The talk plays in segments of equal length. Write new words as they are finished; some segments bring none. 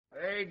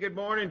Hey, good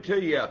morning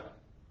to you.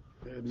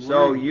 Good morning.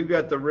 So you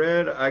got the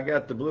red, I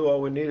got the blue.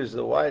 All we need is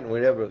the white, and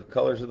we have the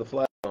colors of the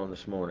flag on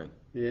this morning.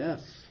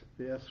 Yes,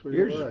 we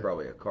Yours would. is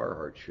probably a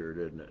Carhartt shirt,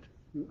 isn't it?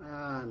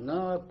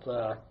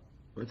 No,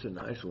 It's a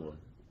nice one.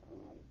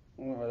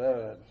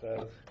 whatever it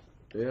says.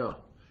 Yeah.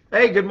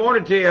 Hey, good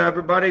morning to you,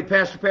 everybody.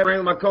 Pastor Pat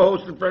Randall, my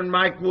co-host and friend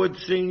Mike Wood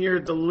Sr.,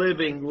 the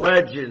living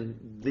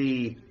legend,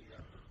 the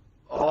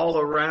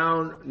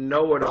all-around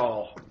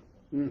know-it-all.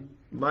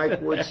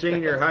 Mike Wood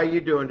Sr., how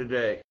you doing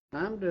today?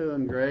 I'm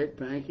doing great,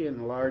 thank you, and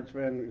the Lord's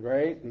been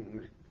great,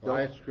 and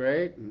life's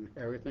great, and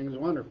everything's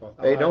wonderful.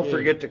 How Hey, about don't you?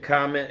 forget to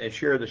comment and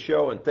share the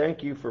show, and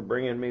thank you for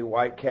bringing me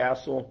White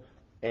Castle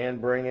and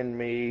bringing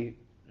me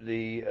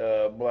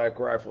the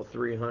Black Rifle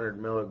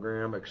 300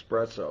 milligram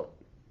espresso.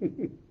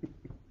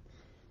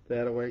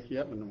 That'll wake you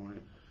up in the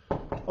morning.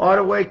 Ought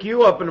to wake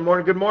you up in the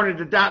morning. Good morning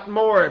to Dot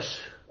Morris.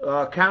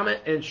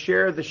 Comment and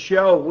share the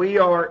show. We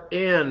are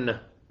in,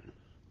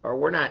 or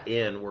we're not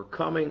in, we're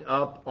coming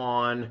up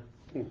on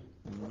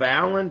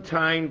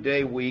Valentine's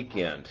Day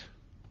weekend.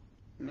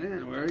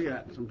 Man, we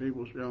got some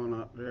people showing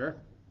up there.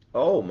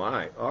 Oh,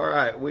 my. All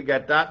right. We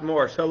got Dot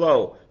Morris.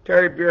 Hello.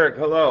 Terry Burek.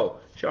 Hello.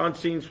 Sean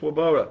Seen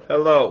Swoboda.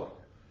 Hello.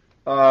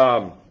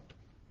 So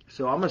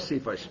I'm going to see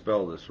if I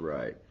spell this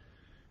right.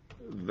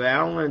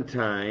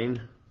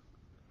 Valentine.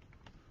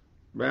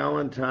 That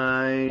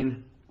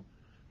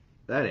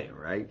ain't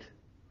right.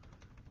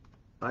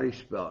 How do you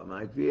spell it,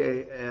 Mike?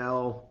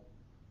 V-A-L-I-N-T-I-N-E?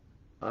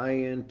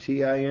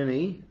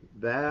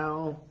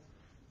 Val-N-T-I-N-E.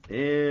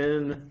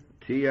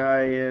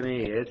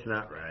 It's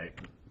not right.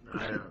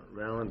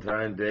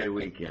 Valentine's Day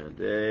weekend.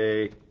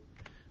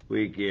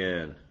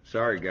 Weekend.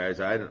 Sorry, guys.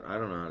 I don't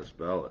know how to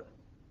spell it.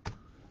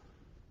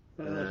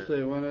 Let's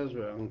see, when is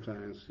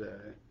Valentine's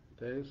Day?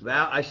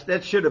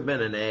 That should have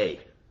been an A,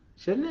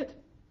 shouldn't it?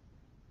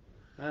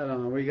 I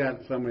don't know. We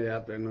got somebody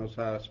out there knows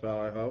how to spell,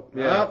 I hope.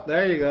 Yeah. Oh,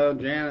 there you go.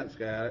 Janet's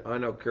got it. I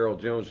know Carol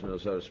Jones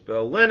knows how to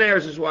spell. Lynn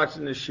Ayers is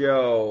watching the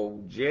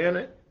show.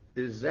 Janet,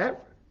 did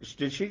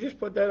she just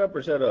put that up or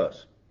is that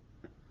us?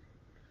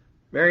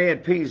 Marianne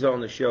P's on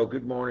the show.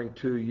 Good morning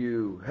to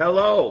you.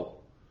 Hello,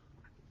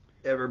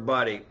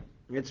 everybody.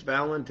 It's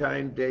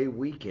Valentine's Day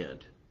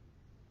weekend.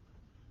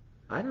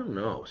 I don't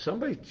know.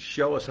 Somebody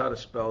show us how to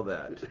spell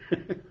that.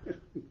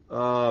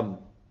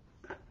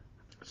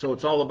 So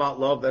it's all about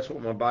love. That's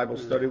what my Bible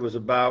study was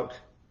about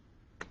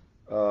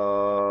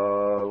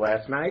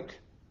last night.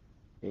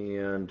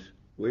 And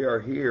we are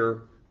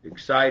here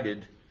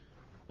excited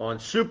on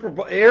Super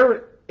Bowl.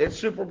 It's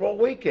Super Bowl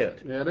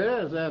weekend. It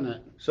is, isn't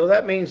it? So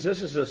that means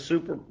this is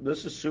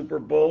Super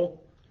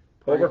Bowl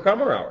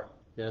Overcomer Hour.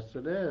 Yes,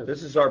 it is.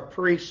 This is our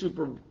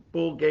pre-Super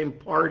Bowl game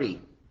party.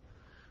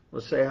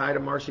 Let's say hi to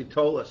Marcy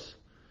Tolis.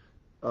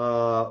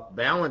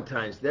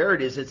 Valentine's. There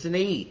it is. It's an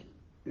E.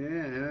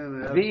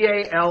 Yeah.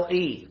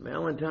 V-A-L-E.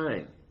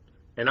 Valentine.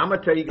 And I'm going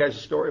to tell you guys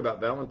a story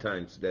about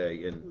Valentine's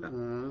Day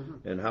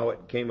and how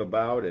it came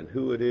about and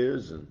who it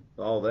is and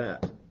all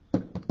that.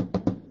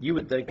 You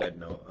would think I'd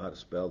know how to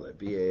spell that.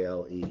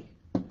 V-A-L-E.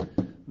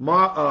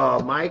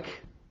 Mike,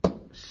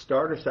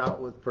 start us out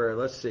with prayer.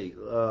 Let's see.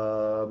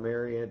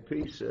 Marianne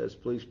P. says,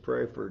 please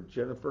pray for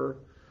Jennifer.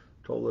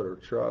 Told her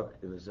truck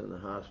and is in the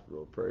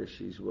hospital. Pray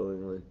she's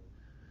willingly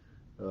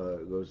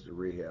goes to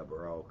rehab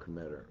or I'll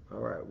commit her. All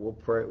right, we'll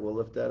pray. We'll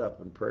lift that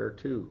up in prayer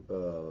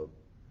too.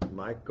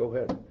 Mike, go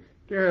ahead.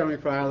 Dear Heavenly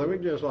Father,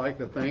 we'd just like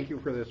to thank you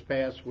for this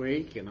past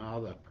week and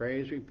all the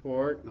praise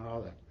report and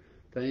all the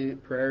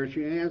prayers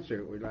you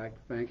answered. We'd like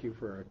to thank you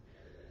for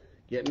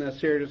getting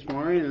us here this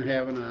morning and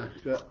having a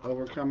good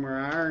Overcomer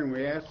Hour. And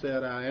we ask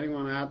that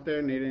anyone out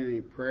there need any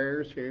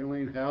prayers,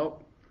 healing,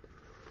 help,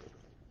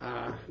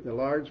 the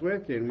Lord's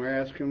with you, and we're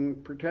asking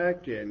to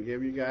protect you and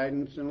give you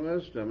guidance and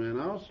wisdom.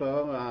 And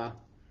also,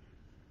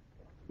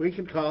 we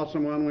could call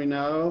someone we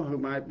know who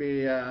might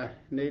be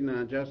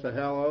needing just a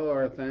hello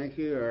or a thank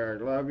you or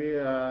love you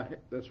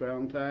this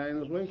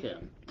Valentine's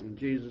weekend. In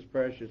Jesus'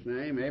 precious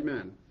name,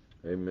 amen.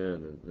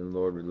 Amen. And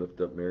Lord, we lift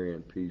up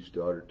Marianne P.'s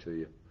daughter to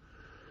you.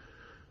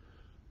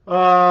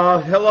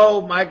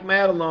 Hello, Mike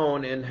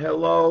Madelone, and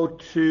hello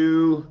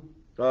to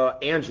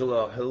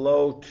Angela.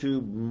 Hello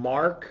to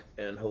Mark,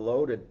 and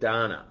hello to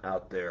Donna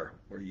out there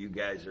where you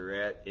guys are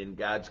at in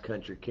God's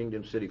country,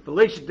 Kingdom City.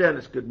 Felicia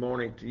Dennis, good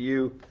morning to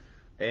you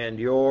and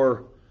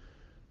your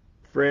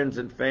friends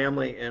and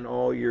family and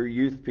all your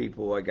youth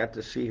people. I got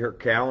to see her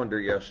calendar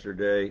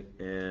yesterday,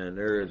 and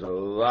there is a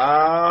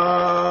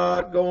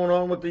lot going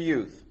on with the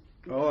youth.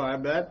 Oh, I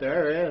bet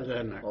there is,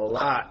 isn't there? A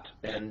lot.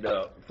 And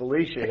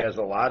Felicia has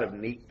a lot of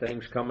neat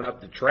things coming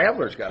up. The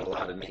Travelers got a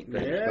lot of neat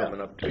things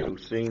coming up, too.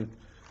 Seen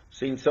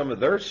some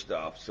of their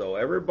stuff. So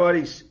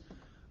everybody's...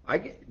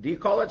 do you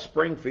call it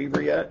spring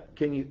fever yet?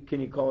 Can you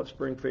call it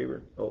spring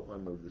fever? Oh, I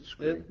moved the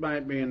screen. It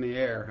might be in the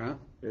air, huh?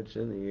 It's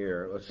in the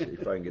air. Let's see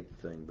if I can get the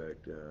thing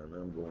back down.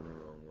 I'm going the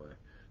wrong way.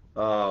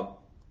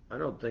 I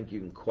don't think you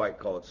can quite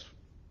call it...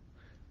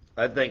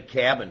 I think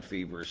cabin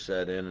fever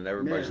set in, and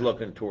everybody's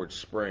looking towards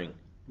spring.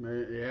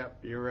 Yep,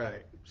 you're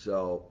right.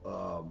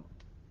 So,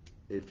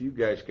 if you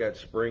guys got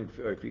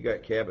if you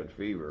got cabin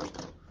fever,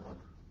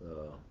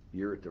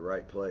 you're at the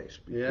right place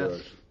Yes.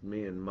 because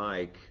me and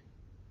Mike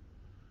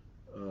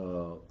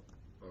are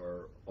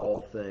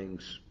all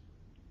things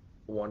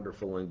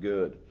wonderful and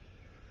good.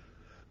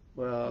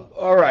 Well,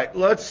 All right,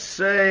 let's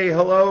say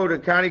hello to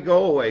Connie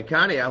Goaway.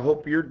 Connie, I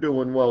hope you're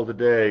doing well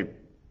today.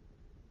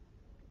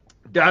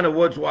 Donna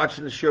Wood's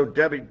watching the show.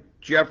 Debbie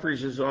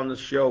Jeffries is on the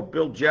show.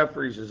 Bill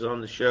Jeffries is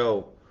on the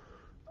show.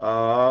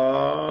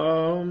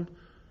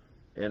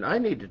 And I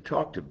need to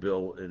talk to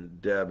Bill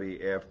and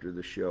Debbie after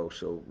the show,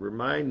 so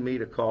remind me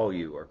to call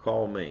you or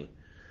call me.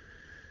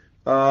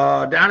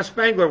 Donna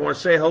Spangler wants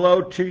to say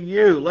hello to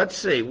you. Let's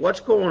see, what's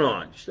going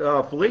on?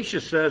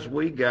 Felicia says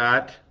we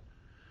got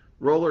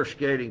roller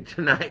skating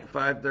tonight,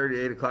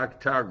 5:30, 8 o'clock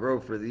at Tower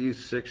Grove for the youth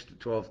 6th to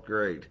 12th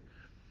grade.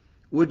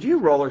 Would you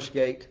roller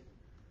skate?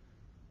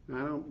 I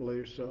don't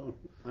believe so.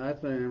 I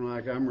think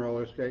like I'm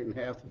roller skating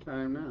half the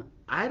time now.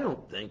 I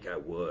don't think I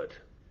would.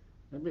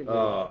 That'd be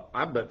good.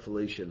 I bet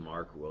Felicia and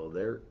Mark will.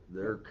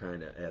 They're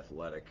kind of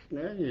athletic.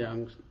 They're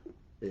young.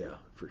 Yeah,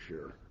 for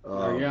sure.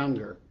 They're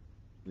younger.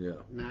 Yeah.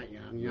 Not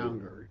young,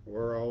 younger.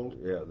 We're old.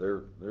 Yeah,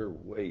 they're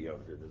way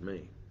younger than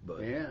me.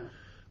 But Yeah.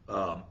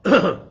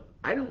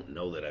 I don't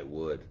know that I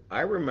would.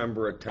 I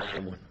remember a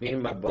time when me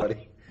and my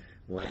buddy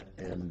went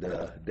and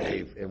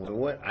Dave, and we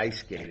went ice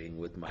skating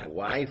with my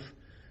wife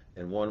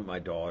and one of my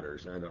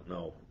daughters. I don't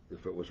know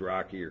if it was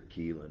Rocky or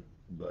Keelan,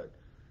 but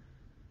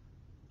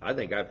I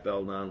think I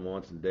fell down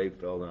once and Dave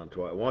fell down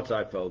twice. Once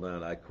I fell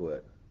down, I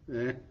quit.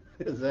 Yeah.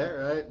 Is that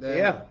right?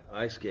 Yeah,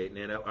 ice skating,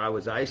 and I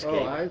was ice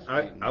skating. ice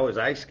skating. I was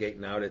ice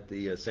skating out at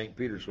the St.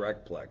 Peter's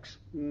Recplex,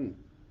 Mm.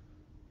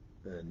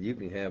 and you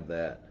can have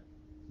that.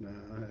 No,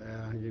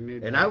 yeah, you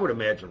need. And I would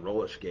imagine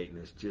roller skating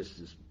is just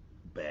as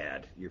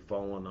bad. You're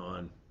falling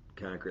on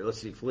concrete. Let's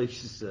see.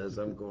 Felicia says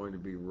I'm going to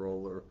be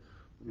roller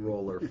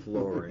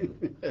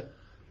flooring.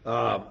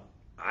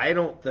 I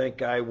don't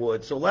think I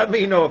would. So let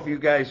me know if you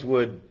guys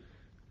would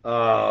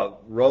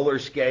roller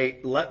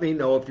skate. Let me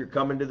know if you're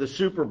coming to the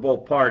Super Bowl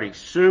party.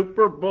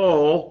 Super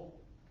Bowl.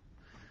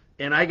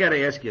 And I got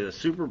to ask you, the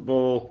Super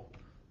Bowl.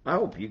 I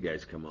hope you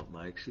guys come up,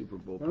 Mike. Super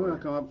Bowl I'm gonna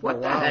party. come up for What a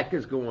the while. heck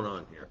is going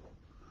on here?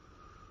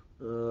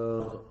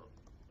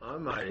 I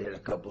might have hit a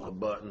couple of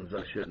buttons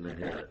I shouldn't have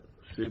hit.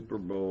 Super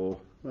Bowl.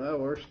 Well,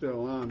 we're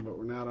still on, but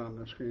we're not on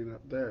the screen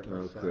up there. it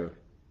looks Okay.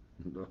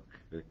 like.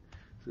 Okay.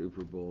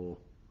 Super Bowl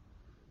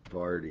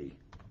party.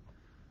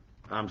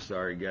 I'm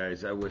sorry,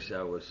 guys. I wish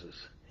I was as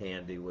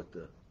handy with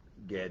the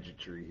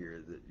gadgetry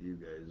here that you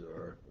guys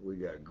are. We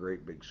got a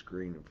great big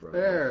screen in front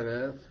of us. There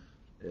it is.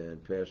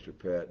 And Pastor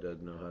Pat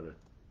doesn't know how to.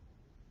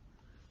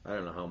 I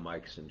don't know how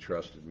Mike's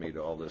entrusted me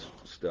to all this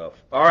stuff.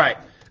 All right.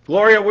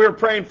 Gloria, we were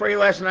praying for you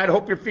last night. I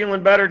hope you're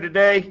feeling better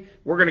today.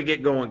 We're going to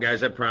get going,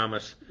 guys. I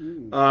promise.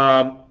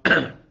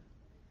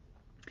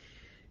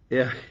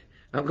 Yeah.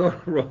 I'm going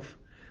to rough.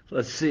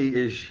 Let's see.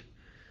 Is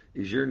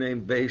your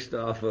name based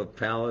off of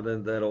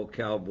Paladin, that old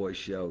cowboy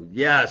show?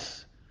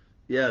 Yes.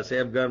 Yes.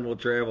 Have gun will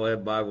travel.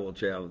 Have Bible will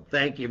travel.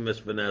 Thank you, Miss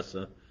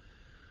Vanessa.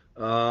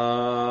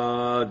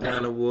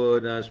 Donna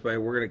Wood,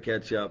 Spain. We're going to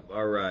catch up.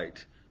 All right.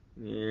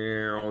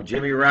 Yeah,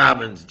 Jimmy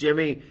Robbins.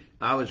 Jimmy,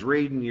 I was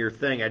reading your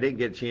thing. I didn't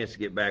get a chance to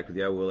get back with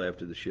you. I will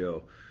after the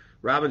show.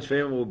 Robbins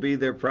family will be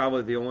there.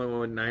 Probably the only one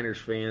with Niners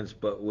fans,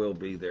 but we'll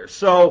be there.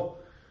 So,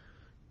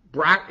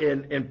 Brock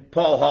and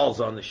Paul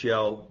Hall's on the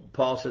show.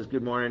 Paul says,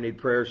 good morning. I need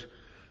prayers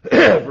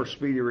for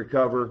speedy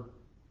recover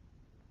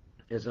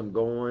as I'm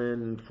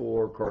going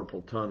for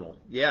carpal tunnel.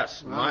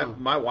 Yes, Wow.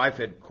 my wife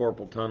had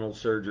carpal tunnel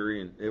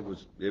surgery, and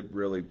it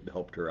really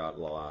helped her out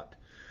a lot.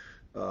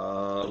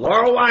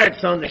 Laurel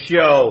Wyatt's on the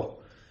show.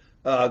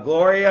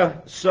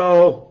 Gloria,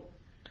 so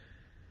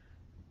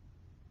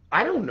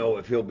I don't know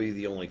if he'll be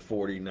the only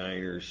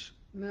 49ers.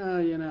 No,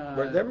 you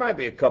know. There might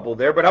be a couple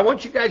there, but I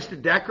want you guys to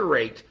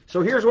decorate.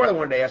 So here's what I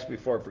wanted to ask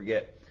before I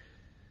forget.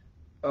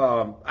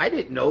 I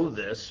didn't know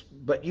this,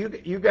 but you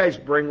guys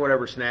bring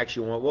whatever snacks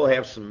you want. We'll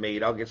have some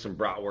meat. I'll get some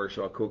bratwurst.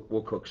 So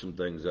we'll cook some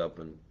things up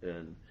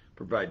and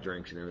provide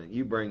drinks and everything.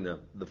 You bring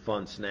the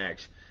fun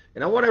snacks.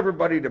 And I want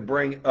everybody to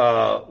bring,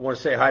 want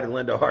to say hi to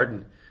Linda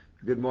Harden.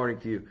 Good morning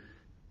to you.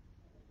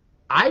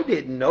 I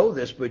didn't know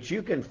this, but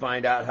you can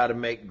find out how to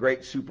make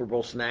great Super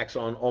Bowl snacks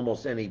on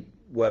almost any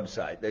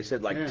website. They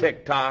said like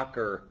TikTok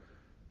or,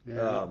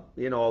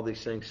 all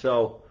these things.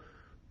 So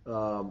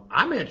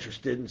I'm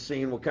interested in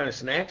seeing what kind of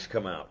snacks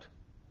come out.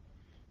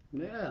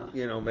 Yeah.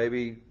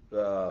 Maybe,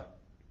 I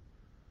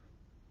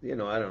don't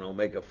know,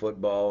 make a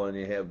football and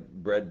you have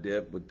bread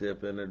dip with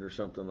dip in it or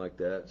something like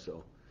that.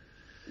 So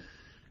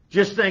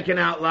just thinking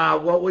out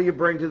loud, what will you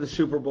bring to the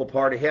Super Bowl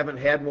party? Haven't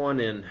had one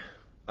in,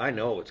 I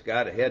know it's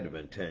had to have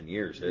been 10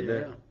 years, hasn't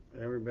it?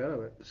 Yeah, every bit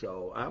of it.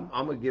 So I'm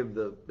going to give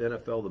the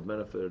NFL the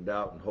benefit of the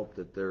doubt and hope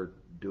that they're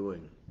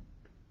doing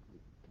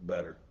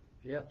better.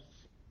 Yes.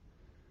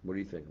 What do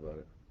you think about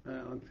it?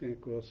 I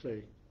think we'll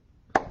see.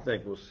 I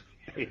think we'll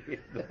see.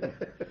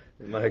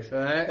 Mike,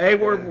 hey,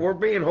 we're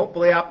being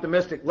hopefully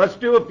optimistic. Let's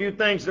do a few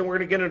things, then we're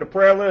going to get into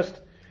prayer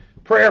list.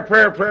 Prayer.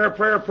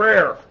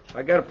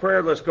 I got a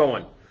prayer list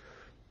going.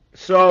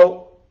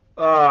 So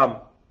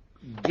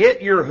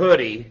get your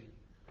hoodie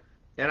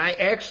And I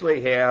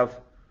actually have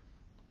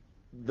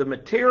the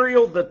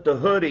material that the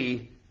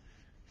hoodie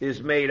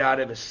is made out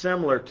of is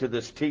similar to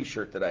this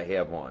T-shirt that I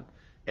have on.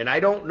 And I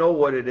don't know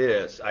what it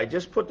is. I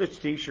just put this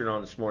T-shirt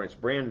on this morning. It's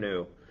brand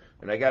new.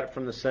 And I got it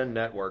from the Send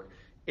Network.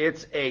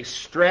 It's a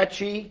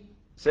stretchy,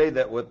 say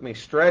that with me,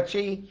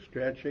 stretchy,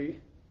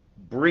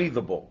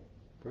 breathable.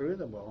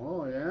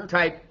 Breathable, oh yeah.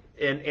 Type,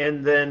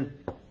 and then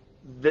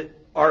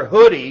our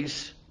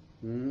hoodies,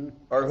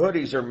 our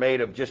hoodies are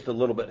made of just a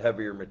little bit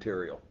heavier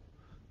material.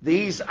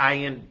 These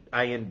I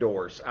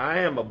endorse. I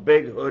am a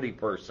big hoodie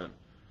person.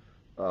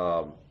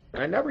 I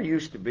never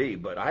used to be,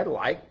 but I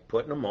like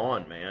putting them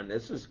on, man.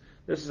 This is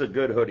a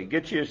good hoodie.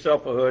 Get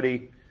yourself a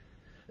hoodie.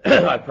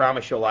 I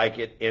promise you'll like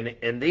it.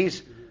 And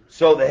these,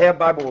 so the Have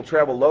Bible Will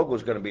Travel logo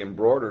is going to be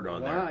embroidered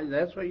on there. Wow,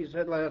 that's what you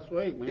said last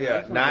week, man.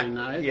 Yeah, That's gonna be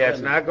nice, it's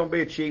not going to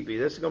be a cheapie.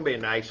 This is going to be a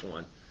nice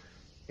one.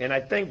 And I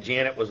think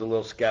Janet was a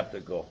little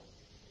skeptical,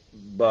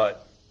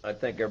 but I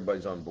think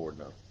everybody's on board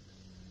now.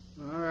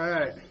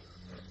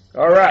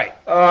 All right.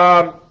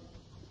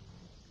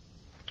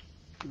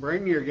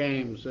 Bring your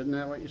games. Isn't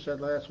that what you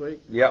said last week?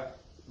 Yep.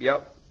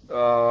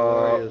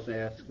 Gloria's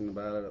asking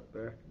about it up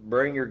there.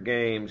 Bring your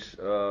games.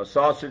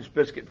 Sausage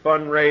Biscuit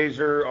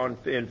fundraiser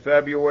in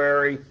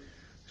February.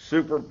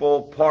 Super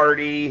Bowl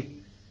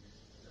party.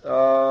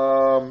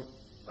 All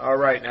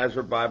right,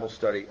 Nazareth Bible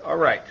study. All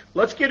right,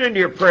 let's get into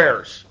your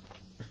prayers.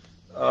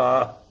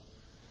 Just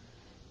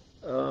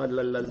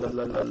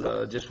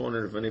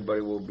wondered if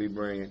anybody will be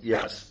bringing.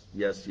 Yes.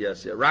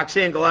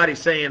 Roxanne Galati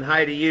saying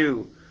hi to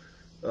you.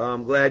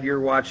 I'm glad you're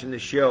watching the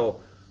show.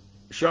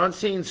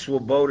 Shawneen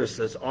Swoboda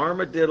says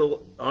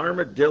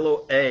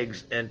armadillo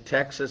eggs and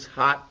Texas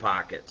Hot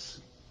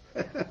Pockets.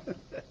 What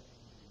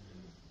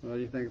do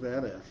you think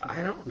that is?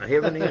 I don't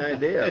have any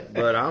idea,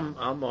 but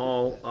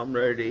I'm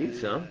ready to eat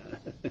some.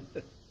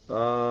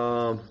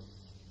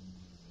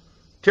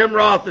 Tim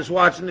Roth is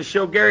watching the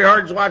show. Gary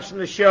Hard's watching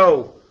the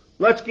show.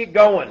 Let's get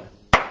going.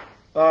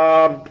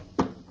 I'm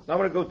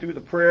going to go through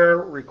the prayer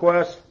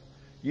requests.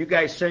 You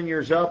guys send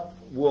yours up.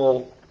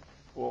 We'll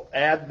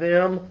add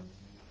them.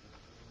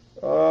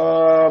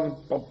 We're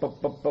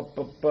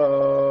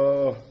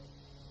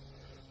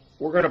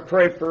going to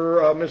pray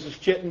for Mrs.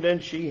 Chittenden.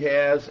 She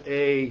has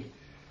a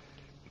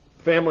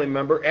family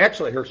member.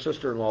 Actually, her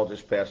sister-in-law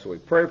just passed away.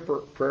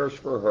 Prayers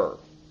for her.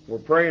 We're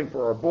praying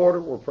for our border.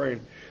 We're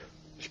praying,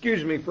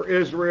 for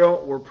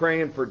Israel. We're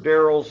praying for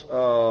Daryl's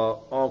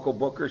Uncle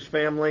Booker's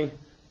family.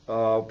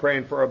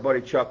 Praying for our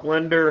buddy Chuck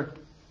Linder.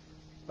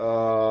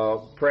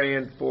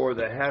 Praying for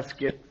the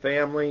Heskett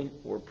family.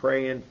 We're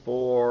praying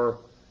for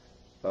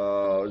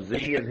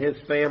Z and his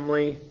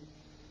family.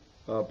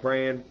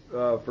 Praying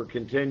for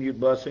continued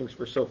blessings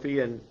for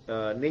Sophia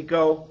and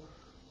Nico.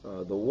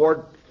 The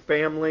Ward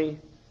family.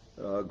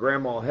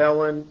 Grandma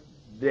Helen.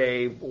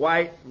 Dave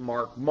White.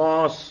 Mark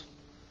Moss.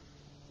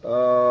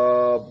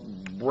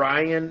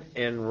 Brian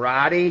and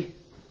Roddy.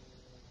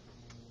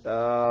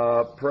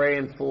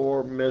 Praying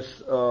for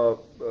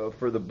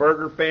for the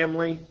Berger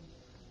family.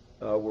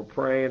 We're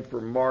praying for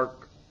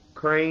Mark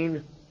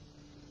Crane,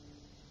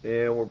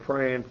 and we're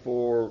praying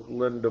for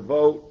Lynn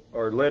Vogt,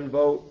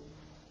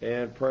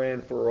 and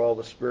praying for all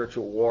the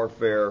spiritual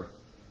warfare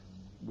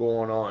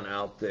going on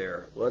out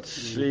there. Let's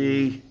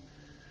see.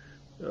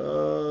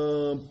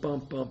 Yeah,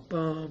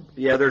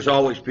 there's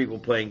always people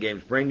playing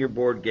games. Bring your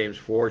board games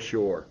for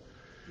sure.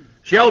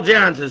 Shell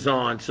Johns is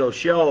on, so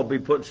Shell will be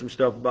putting some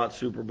stuff about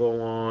Super Bowl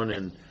on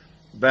and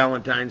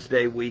Valentine's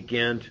Day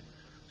weekend.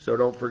 So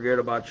don't forget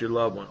about your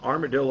loved one.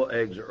 Armadillo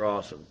eggs are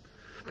awesome.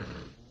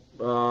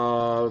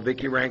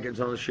 Vicki Rankin's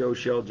on the show.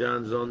 Shell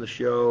Johns on the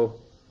show.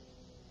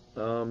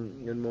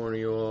 Good morning,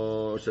 you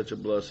all. Such a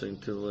blessing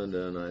to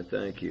Linda and I.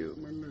 Thank you.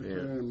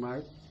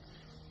 Mike.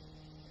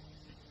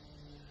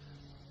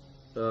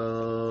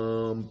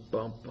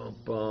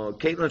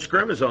 Caitlin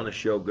Scrim is on the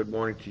show. Good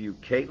morning to you,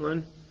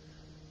 Caitlin.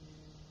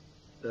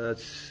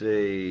 Let's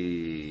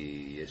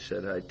see. You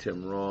said hi,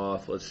 Tim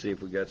Roth. Let's see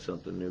if we got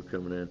something new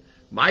coming in.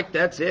 Mike,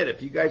 that's it.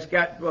 If you guys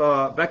got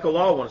Becca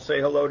Law, want to say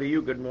hello to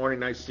you. Good morning.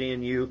 Nice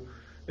seeing you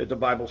at the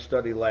Bible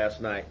study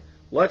last night.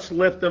 Let's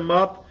lift them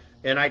up.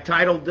 And I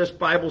titled this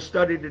Bible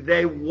study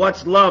today,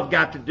 What's Love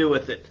Got to Do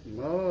with It?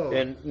 Whoa.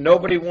 And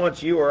nobody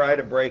wants you or I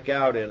to break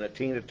out in a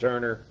Tina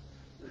Turner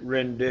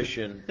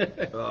rendition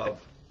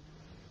of...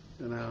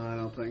 No, I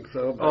don't think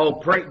so.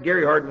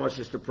 Gary Harden wants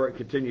us to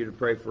continue to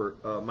pray for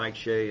Mike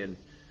Shea and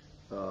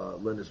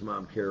Linda's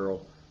mom,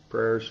 Carol.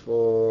 Prayers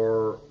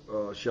for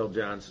Shell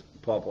John's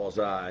Pawpaw's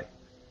eye.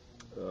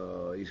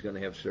 He's going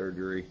to have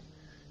surgery.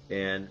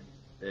 And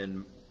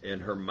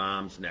her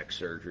mom's neck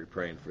surgery,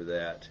 praying for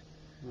that.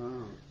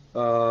 Wow.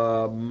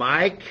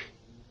 Mike,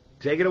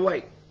 take it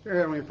away. Dear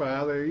Heavenly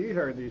Father, you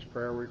heard these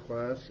prayer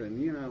requests, and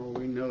we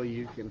know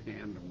you can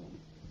handle them.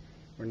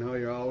 We know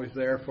you're always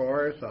there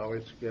for us,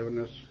 always giving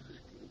us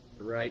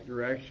the right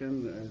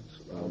direction,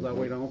 although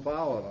we don't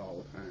follow it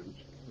all the times.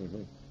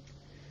 Mm-hmm.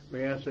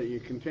 We ask that you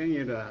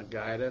continue to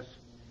guide us.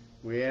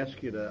 We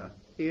ask you to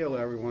heal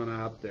everyone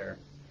out there,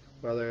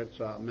 whether it's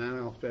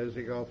mental,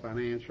 physical,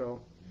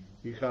 financial.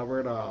 You cover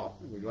it all.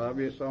 We love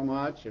you so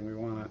much, and we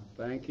want to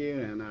thank you.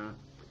 And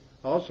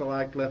also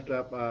like to lift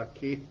up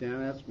Keith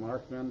Dennis,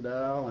 Mark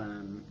Mendel,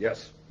 and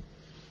Yes.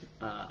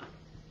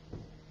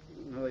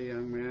 another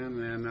young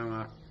man,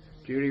 and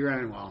Judy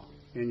Reinwald.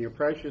 In your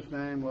precious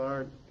name,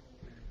 Lord,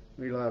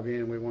 we love you,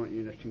 and we want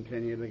you to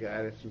continue to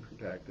guide us and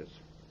protect us.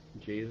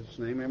 In Jesus'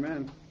 name,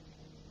 amen.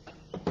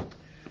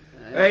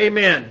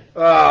 Amen.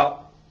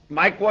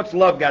 Mike, what's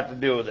love got to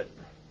do with it?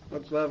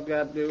 What's love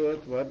got to do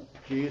with what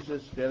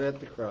Jesus did at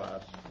the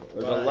cross?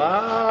 There's a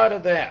lot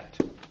of that.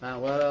 Now,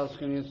 what else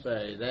can you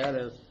say? That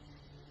is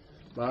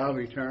love,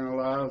 eternal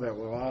love that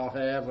we'll all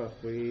have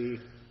if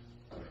we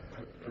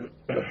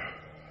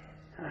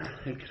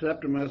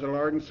accept Him as our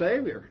Lord and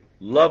Savior.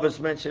 Love is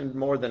mentioned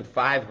more than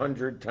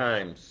 500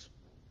 times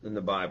in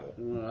the Bible.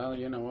 Well,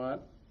 you know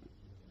what?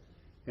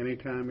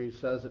 Anytime He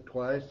says it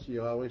twice,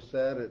 you always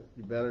said it,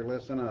 you better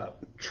listen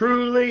up.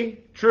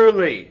 Truly,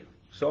 truly.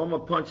 So I'm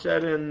going to punch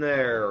that in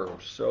there.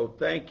 So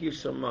thank you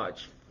so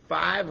much.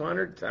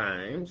 500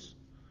 times.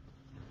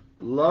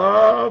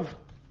 Love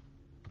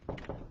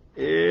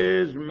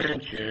is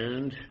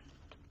mentioned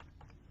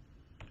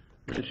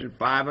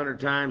 500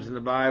 times in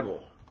the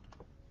Bible.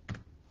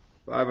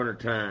 500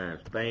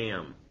 times.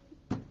 Bam.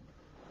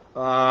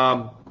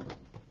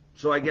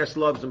 So I guess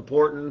love's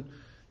important.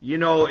 You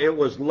know, it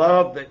was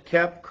love that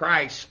kept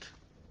Christ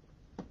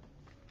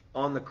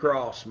on the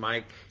cross,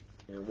 Mike.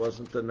 It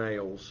wasn't the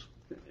nails.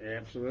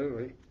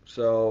 Absolutely.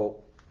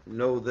 So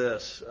know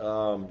this.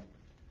 I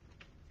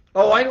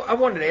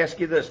wanted to ask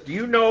you this. Do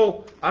you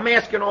know, I'm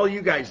asking all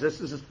you guys,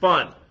 this is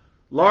fun.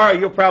 Laura,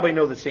 you'll probably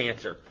know this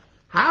answer.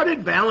 How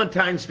did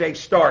Valentine's Day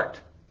start?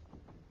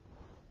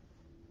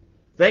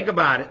 Think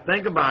about it.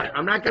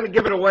 I'm not going to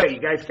give it away. You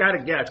guys got to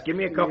guess. Give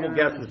me a couple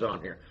guesses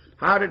on here.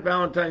 How did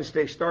Valentine's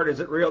Day start?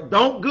 Is it real?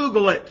 Don't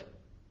Google it.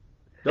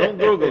 Don't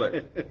Google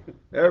it.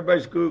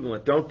 Everybody's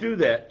Googling. Don't do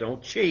that.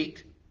 Don't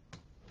cheat.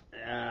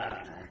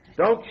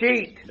 Don't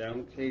cheat.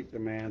 Don't cheat, the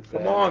man said.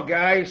 Come on,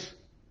 guys.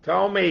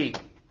 Tell me.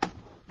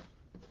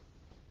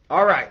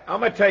 All right. I'm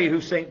going to tell you who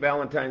St.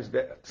 Valentine's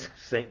Day.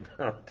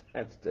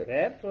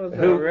 That was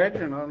the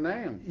original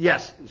name.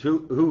 Yes,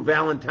 who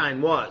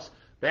Valentine was.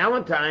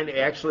 Valentine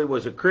actually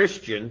was a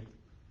Christian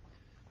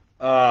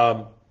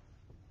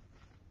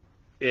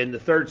in the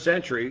 3rd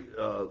century,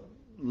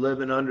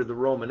 living under the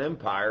Roman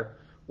Empire,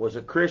 was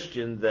a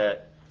Christian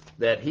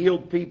that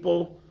healed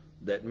people,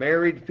 that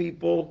married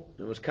people.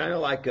 It was kind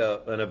of like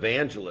an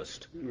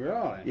evangelist.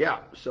 Really? Yeah,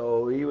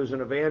 so he was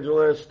an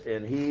evangelist,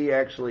 and he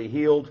actually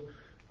healed,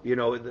 you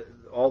know,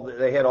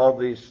 they had all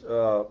these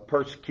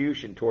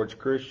persecution towards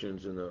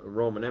Christians in the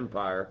Roman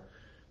Empire.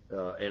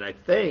 And I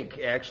think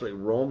actually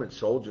Roman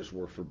soldiers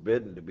were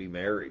forbidden to be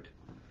married.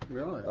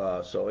 Really?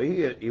 So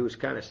he was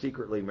kind of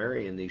secretly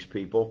marrying these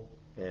people,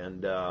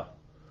 and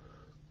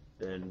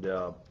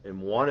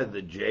one of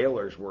the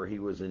jailers where he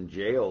was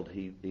jailed,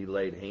 he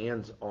laid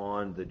hands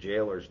on the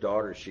jailer's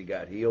daughter. She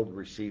got healed,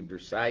 received her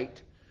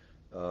sight,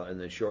 and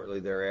then shortly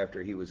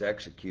thereafter he was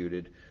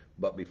executed.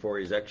 But before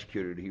he was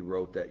executed, he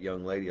wrote that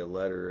young lady a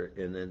letter,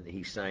 and then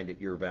he signed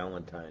it, "Your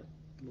Valentine."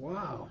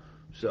 Wow.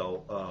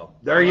 So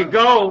there you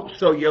go.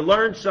 So you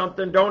learned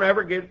something. Don't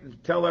ever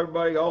tell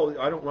everybody, "Oh,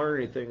 I don't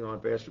learn anything on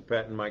Pastor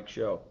Pat and Mike's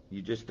show."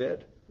 You just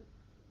did.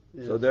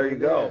 Yes, so there you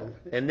go.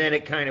 Did. And then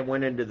it kind of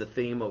went into the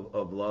theme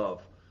of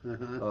love.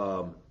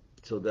 Uh-huh.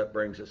 So that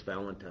brings us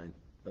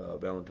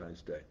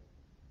Valentine's Day.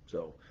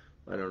 So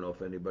I don't know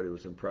if anybody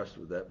was impressed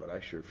with that, but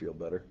I sure feel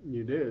better.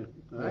 You do.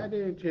 I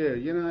do too.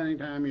 You know,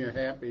 anytime you're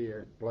happy,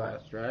 you're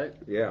blessed, right?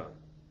 Yeah.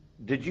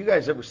 Did you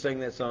guys ever sing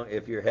that song,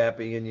 "If You're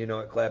Happy and You Know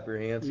It, Clap Your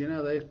Hands"? You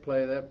know, they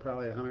play that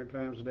probably 100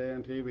 times a day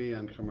on TV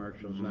and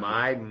commercials now.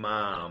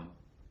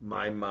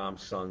 My mom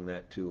sung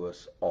that to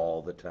us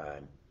all the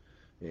time.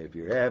 "If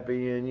you're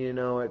happy and you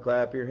know it,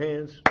 clap your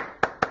hands."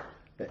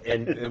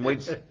 And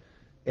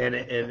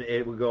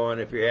it would go on,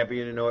 "If you're happy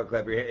and you know it,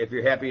 clap your hands. If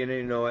you're happy and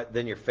you know it,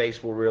 then your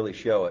face will really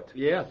show it."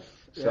 Yes.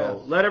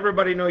 So let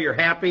everybody know you're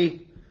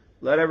happy.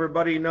 Let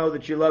everybody know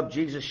that you love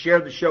Jesus. Share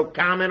the show,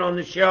 comment on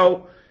the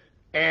show,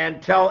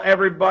 and tell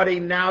everybody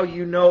now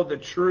you know the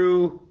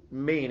true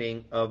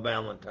meaning of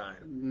Valentine.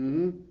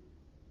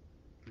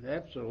 Mm-hmm.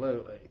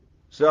 Absolutely.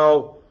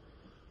 So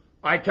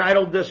I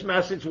titled this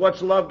message,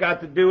 "What's Love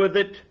Got to Do with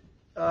It?"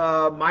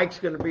 Mike's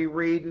going to be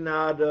reading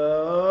out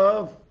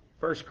of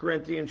 1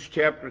 Corinthians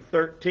chapter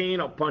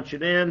 13. I'll punch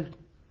it in.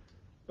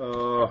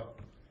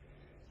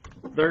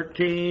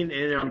 13,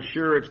 and I'm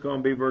sure it's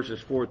going to be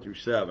verses 4 through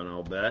 7,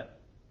 I'll bet.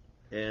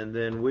 And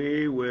then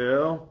we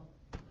will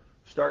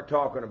start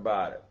talking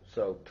about it.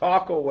 So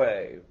talk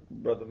away,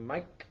 Brother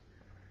Mike.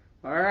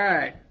 All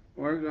right.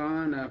 We're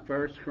going to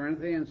 1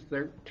 Corinthians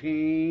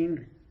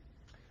 13,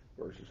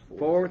 Verses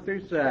 4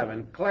 through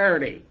 7.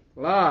 Clarity.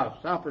 Love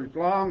suffers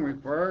long,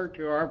 refer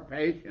to our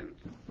patience.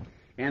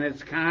 And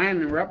it's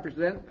kind and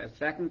represents the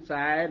second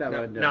side of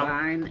a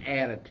divine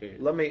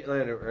attitude. Let me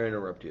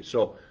interrupt you.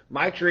 So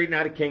Mike's reading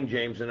out of King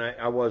James, and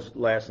I was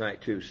last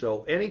night too.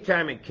 So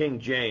anytime in King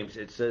James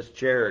it says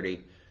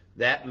charity,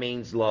 that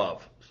means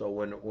love. So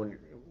when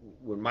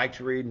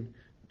Mike's reading,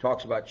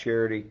 talks about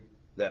charity,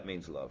 that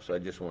means love. So I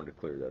just wanted to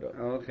clear that up.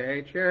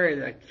 Okay, Cherry,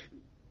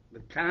 the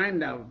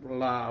kind of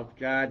love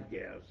God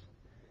gives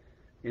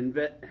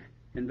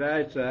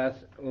invites us.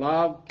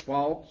 Love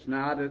faults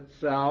not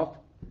itself,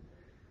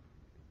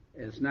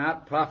 is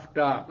not puffed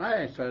up.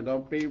 Hey, so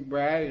don't be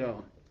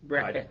don't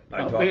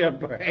be a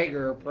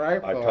bragger or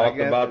prideful. I talked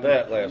about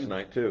that last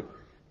night too.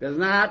 Does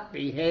not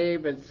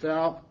behave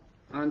itself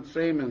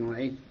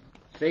unseemly,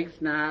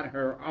 seeks not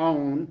her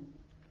own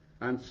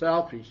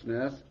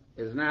unselfishness,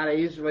 is not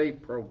easily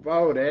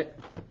provoked,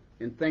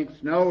 and thinks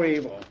no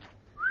evil,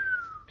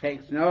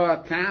 takes no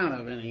account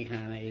of any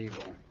kind of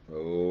evil.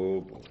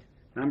 Oh boy.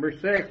 Number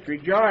 6,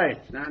 rejoice,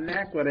 not in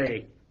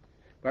equity,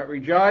 but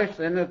rejoice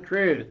in the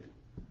truth.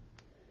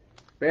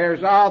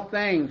 Bears all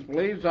things,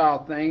 believes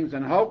all things,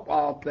 and hope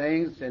all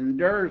things,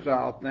 endures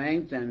all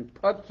things, and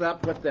puts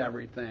up with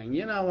everything.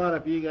 You know what?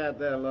 If you got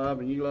that love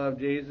and you love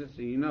Jesus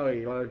and you know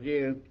He loves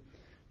you,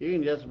 you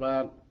can just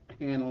about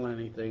handle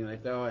anything they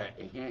throw at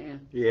you, can't you?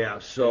 Yeah.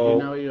 So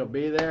you know you'll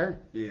be there.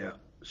 Yeah.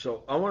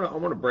 So I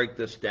want to break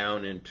this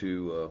down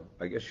into.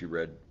 I guess you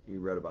read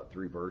about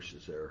 3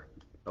 verses there.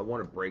 I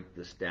want to break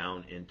this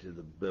down into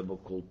the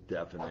biblical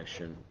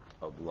definition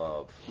of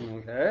love.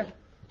 Okay.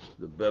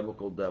 The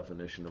biblical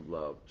definition of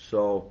love.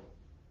 So,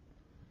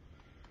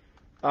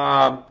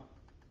 I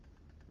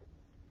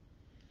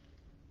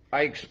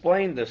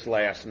explained this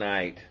last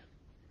night,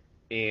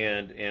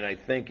 and I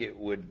think it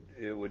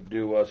would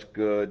do us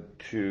good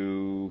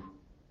to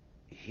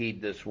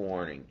heed this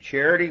warning.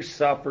 Charity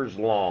suffers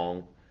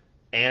long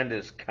and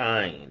is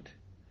kind.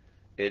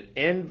 It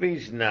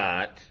envies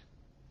not.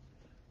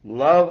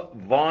 Love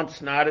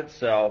vaunts not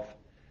itself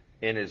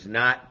and is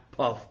not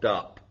puffed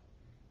up.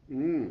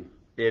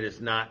 It is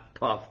not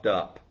puffed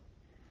up.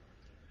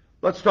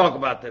 Let's talk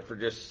about that for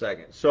just a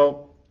second.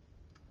 So,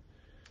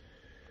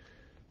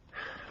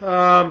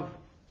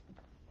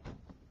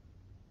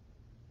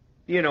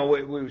 you know,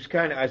 it was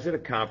kind of, I was at a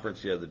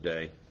conference the other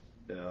day,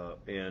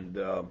 and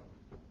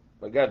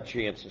I got a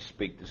chance to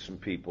speak to some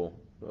people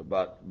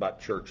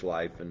about church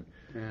life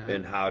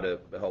and how to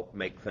help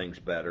make things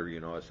better.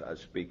 You know, I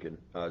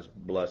was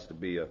blessed to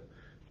be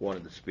one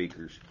of the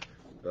speakers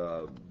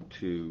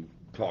to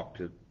talk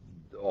to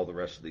all the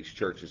rest of these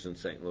churches in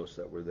St. Louis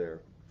that were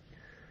there.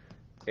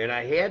 And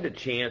I had the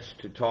chance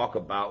to talk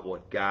about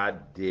what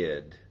God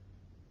did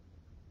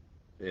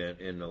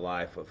in the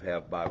life of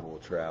Have Bible Will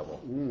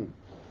Travel.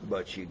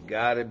 But you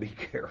got to be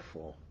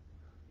careful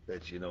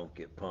that you don't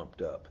get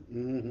pumped up.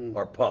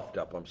 Or puffed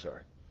up, I'm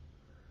sorry.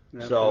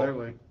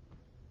 Absolutely. So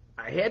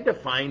I had to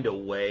find a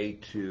way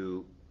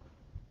to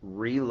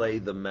relay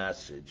the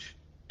message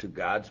to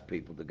God's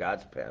people, to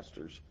God's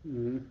pastors,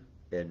 and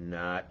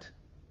not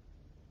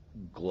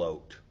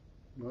gloat.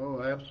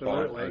 Oh,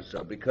 absolutely.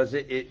 Because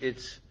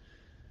it's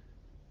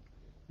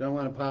don't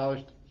want to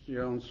polish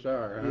your own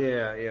star. Huh?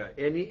 Yeah,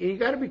 and you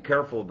got to be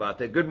careful about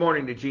that. Good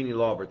morning to Jeannie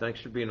Lauber. Thanks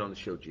for being on the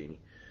show, Jeannie.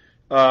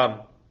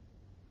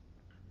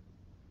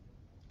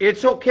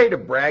 It's okay to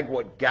brag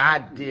what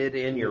God did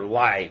in your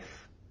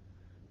life,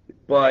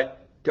 but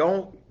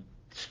don't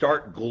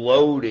start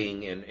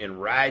gloating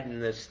and riding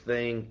this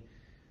thing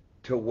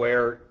to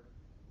where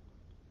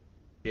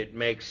it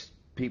makes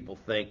people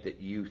think that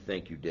you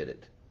think you did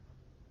it.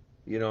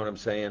 You know what I'm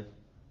saying?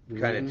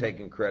 Kind of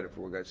taking credit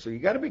for what God. So you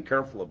got to be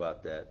careful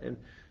about that.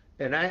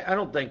 And I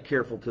don't think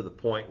careful to the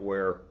point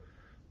where,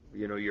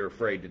 you know, you're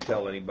afraid to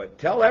tell anybody.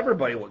 Tell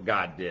everybody what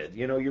God did.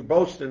 You know, you're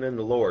boasting in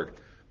the Lord,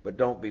 but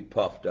don't be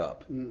puffed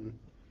up. You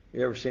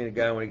ever seen a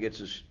guy when he gets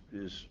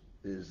his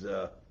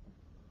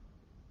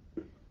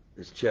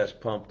chest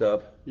pumped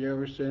up? You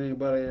ever seen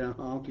anybody in a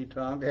honky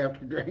tonk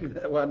after drinking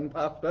that wasn't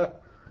puffed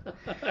up?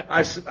 I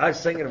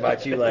was thinking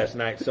about you last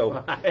night.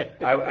 So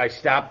I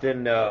stopped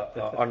in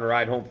on the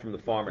ride home from the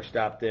farm. I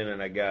stopped in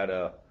and I got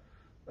a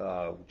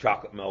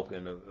chocolate milk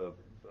and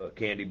a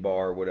candy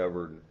bar or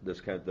whatever, this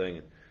kind of thing.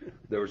 And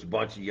there was a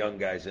bunch of young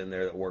guys in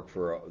there that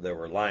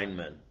were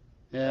linemen.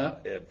 Yeah.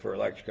 For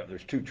electric.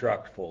 There's 2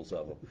 trucks full of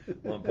them.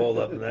 One pulled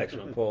up, the next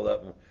one pulled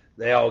up. And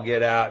they all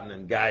get out, and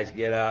then guys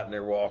get out, and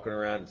they're walking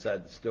around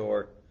inside the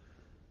store.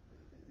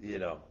 You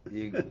know,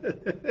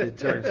 it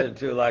turns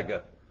into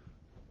like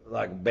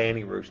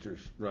banty roosters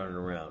running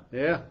around.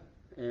 Yeah.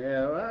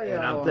 Yeah, well, yeah.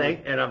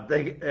 And I'm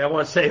thinking, I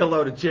want to say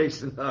hello to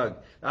Jason Hugg.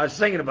 I was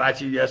thinking about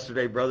you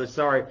yesterday, brother.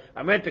 Sorry,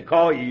 I meant to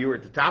call you. You were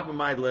at the top of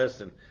my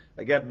list, and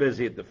I got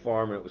busy at the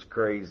farm, and it was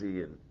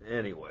crazy. And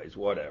anyways,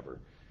 whatever.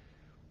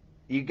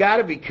 You got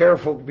to be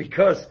careful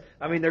because,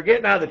 I mean, they're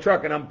getting out of the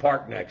truck, and I'm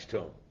parked next to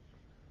them.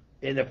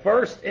 And the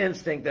first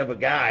instinct of a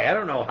guy, I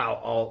don't know how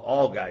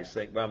all guys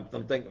think, but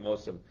I'm thinking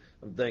most of them.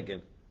 I'm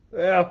thinking,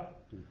 well,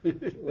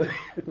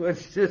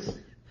 let's just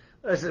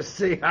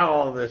see how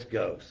all this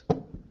goes.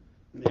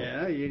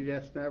 Yeah, you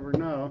just never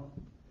know.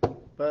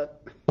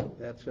 But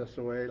that's just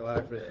the way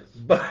life is.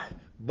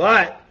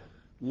 But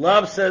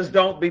love says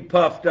don't be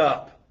puffed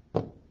up.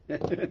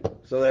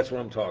 So that's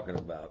what I'm talking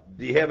about.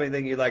 Do you have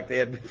anything you'd like to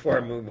add before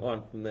I move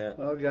on from that?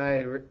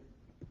 Okay.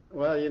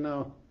 Well, you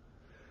know,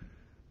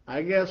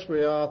 I guess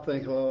we all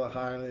think a little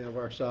highly of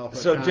ourselves.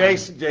 So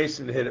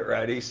Jason hit it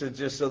right. He said,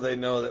 just so they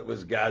know that it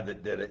was God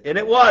that did it, and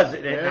it was.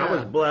 And I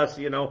was blessed,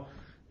 and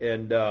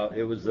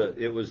it was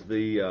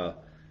the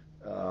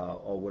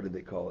what did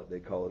they call it? They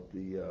call it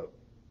the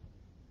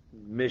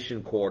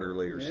Mission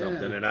Quarterly or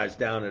something. And I was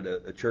down at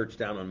a church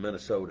down in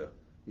Minnesota.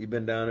 You've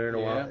been down there in a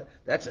while?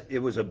 It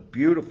was a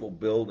beautiful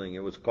building.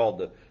 It was called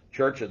the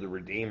Church of the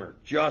Redeemer.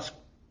 Just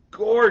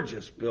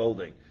gorgeous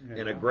building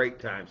and a great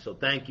time. So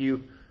thank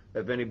you.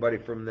 If anybody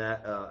from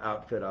that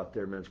outfit out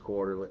there, Mission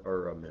Quarterly,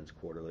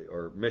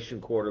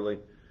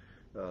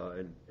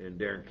 and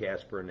Darren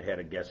Casper, and they had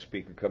a guest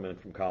speaker come in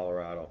from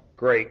Colorado.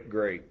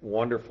 Great,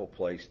 wonderful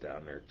place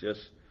down there.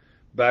 Just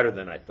better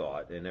than I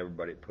thought, and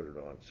everybody put it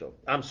on. So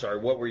I'm sorry,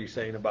 what were you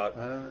saying about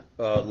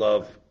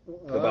love,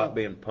 about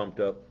being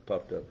puffed up?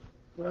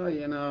 Well,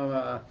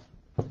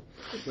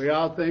 we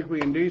all think we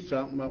can do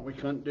something, but we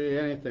couldn't do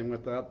anything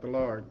without the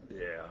Lord.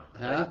 Yeah.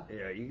 Huh?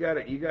 Yeah, you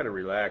gotta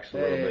relax a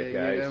little bit,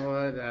 guys. You know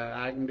what?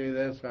 I can do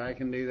this, or I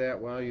can do that.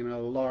 Well, the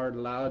Lord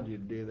allowed you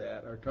to do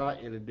that, or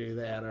taught you to do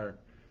that, or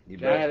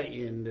guided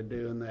you into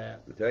doing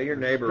that. Tell your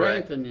neighbor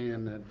strengthen you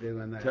into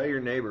doing that. Tell your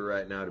neighbor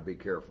right now to be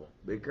careful.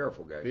 Be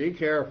careful, guys. Be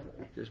careful.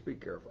 Just be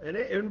careful.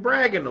 And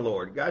brag in the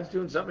Lord. God's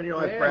doing something in your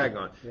life, brag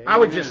on. Amen. I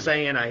was just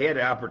saying, I had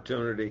the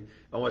opportunity.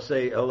 I want to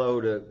say hello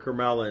to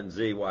Carmela and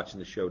Z watching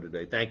the show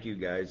today. Thank you,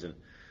 guys. And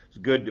it's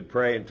good to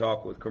pray and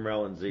talk with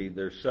Carmela and Z.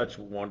 They're such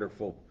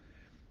wonderful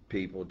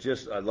people.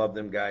 I love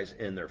them guys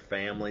and their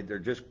family. They're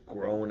just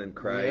growing in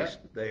Christ.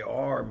 Yeah. They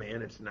are,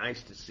 man. It's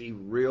nice to see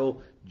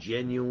real,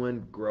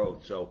 genuine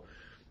growth. So,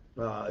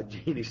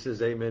 Jeannie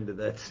says amen to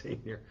that,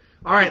 senior.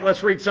 All right,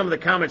 let's read some of the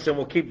comments and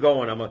we'll keep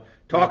going. I'm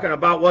talking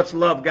about what's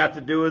love got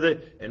to do with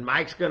it, and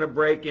Mike's going to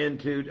break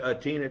into a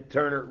Tina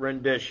Turner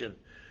rendition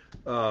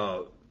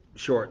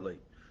shortly,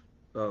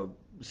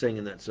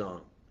 singing that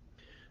song.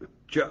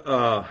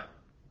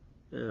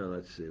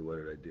 Let's see, what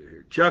did I do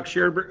here? Chuck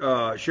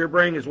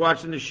Sherbring is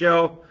watching the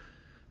show.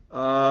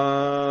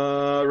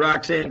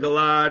 Roxanne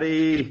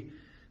Galati.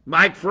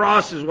 Mike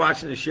Frost is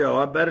watching the show.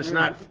 I bet it's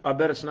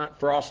not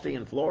frosty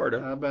in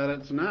Florida. I bet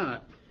it's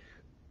not.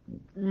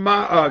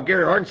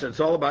 Gary Harden said it's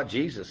all about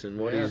Jesus and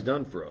what he's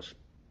done for us.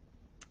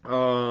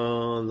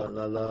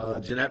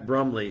 Jeanette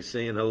Brumley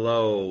saying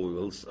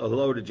hello.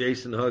 Hello to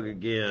Jason Hugg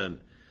again.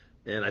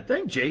 And I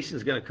think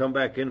Jason's going to come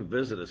back in and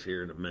visit us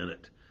here in a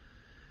minute.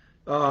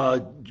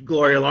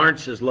 Gloria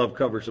Lawrence says love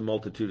covers a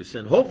multitude of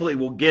sin. Hopefully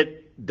we'll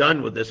get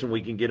done with this and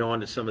we can get on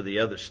to some of the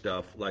other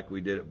stuff like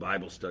we did at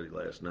Bible study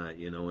last night,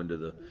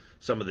 into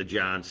some of the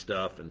John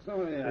stuff. And I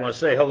want to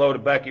say hello to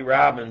Becky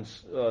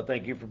Robbins.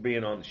 Thank you for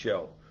being on the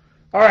show.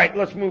 All right,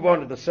 let's move on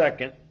to the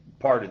second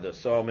part of this.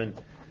 So I'm in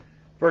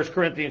 1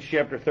 Corinthians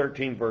chapter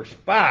 13, verse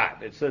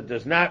 5. It says,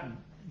 does not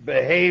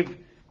behave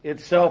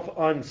itself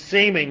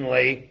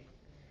unseemingly,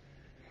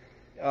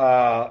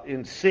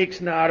 and seeks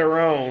not her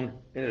own,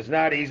 and is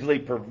not easily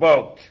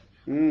provoked.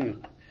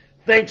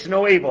 Thinks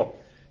no evil.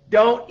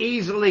 Don't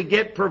easily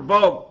get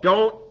provoked.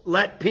 Don't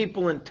let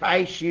people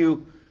entice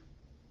you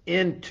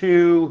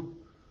into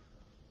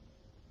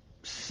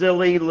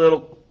silly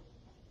little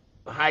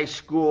high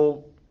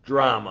school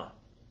drama.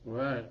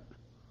 Right.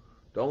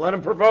 Don't let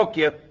them provoke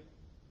you.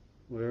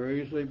 We're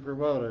easily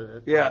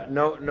provoked. Yeah,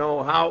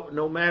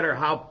 no matter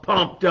how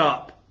pumped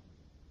up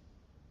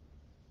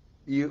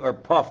you or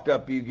puffed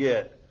up you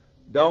get.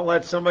 Don't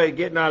let somebody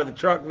getting out of the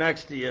truck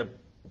next to you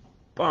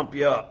pump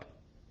you up.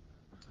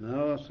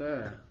 No,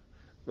 sir.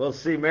 We'll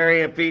see.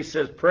 Mary Ann Peace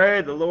says,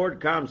 pray the Lord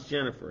calms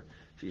Jennifer.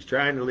 She's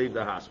trying to leave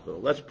the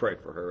hospital. Let's pray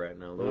for her right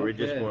now. Lord, we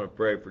just want to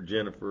pray for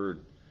Jennifer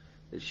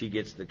that she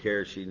gets the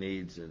care she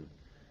needs and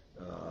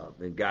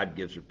God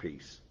gives her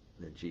peace.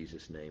 In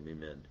Jesus' name,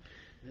 amen.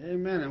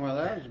 Amen. Well,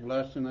 that was a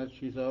blessing that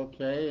she's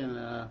okay.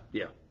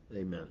 Yeah,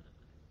 amen.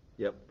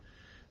 Yep.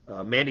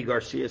 Mandy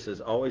Garcia says,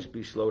 always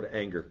be slow to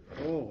anger.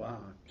 Oh, wow.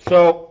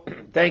 So,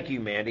 thank you,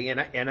 Mandy.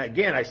 And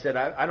again, I said,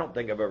 I don't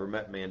think I've ever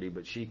met Mandy,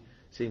 but she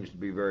seems to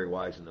be very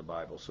wise in the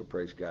Bible. So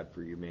praise God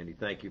for you, Mandy.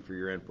 Thank you for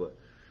your input.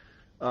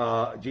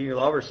 Jeannie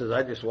Lover says,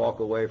 I just walk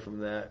away from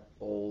that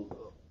old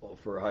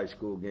for high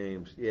school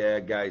games. Yeah,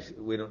 guys,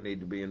 we don't need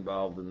to be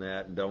involved in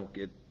that, and don't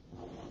get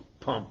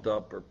pumped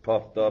up or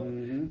puffed up.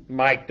 Mm-hmm.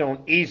 Mike,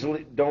 don't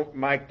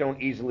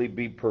easily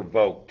be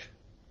provoked,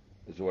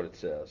 is what it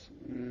says.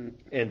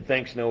 And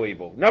thinks no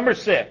evil. Number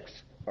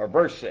 6, or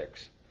verse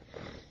 6.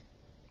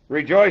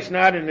 Rejoice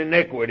not in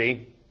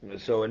iniquity.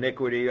 So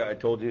iniquity, I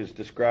told you, is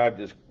described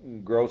as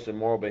gross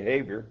immoral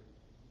behavior.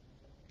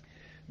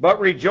 But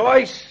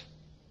rejoice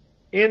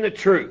in the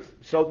truth.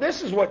 So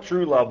this is what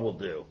true love will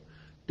do.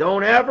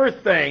 Don't ever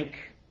think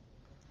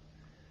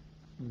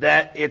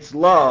that it's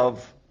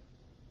love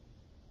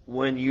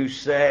when you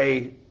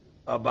say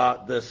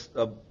about this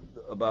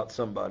about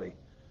somebody.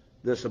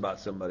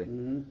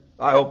 Mm-hmm.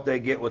 I hope they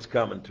get what's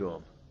coming to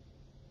them.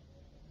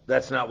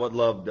 That's not what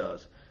love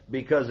does.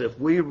 Because if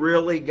we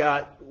really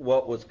got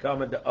what was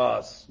coming to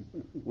us,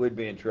 we'd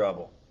be in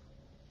trouble.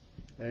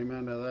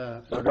 Amen to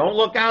that. So don't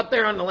look out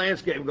there on the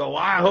landscape and go,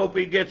 I hope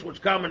he gets what's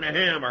coming to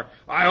him, or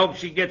I hope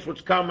she gets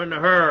what's coming to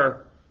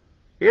her.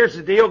 Here's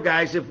the deal,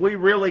 guys. If we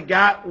really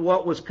got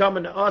what was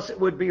coming to us, it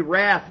would be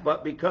wrath.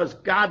 But because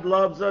God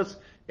loves us,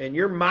 and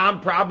your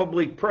mom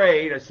probably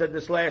prayed, I said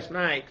this last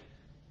night,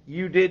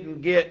 you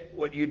didn't get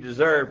what you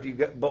deserved.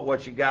 But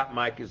what you got,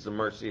 Mike, is the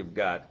mercy of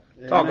God.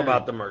 Amen. Talk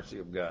about the mercy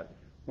of God.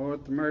 Well,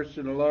 with the mercy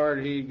of the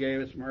Lord, He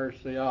gave us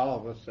mercy, all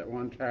of us, at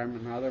one time or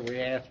another.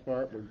 We asked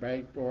for it, we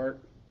begged for it,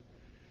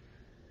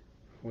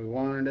 we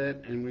wanted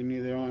it, and we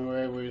knew the only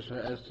way we was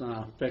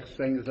to fix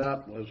things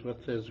up was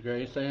with His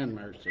grace and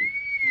mercy.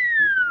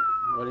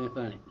 What do you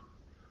think?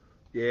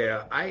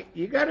 Yeah,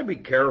 you got to be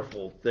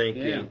careful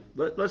thinking.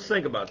 Yeah. Let's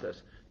think about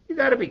this. You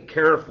got to be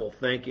careful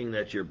thinking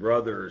that your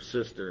brother or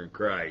sister in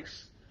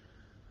Christ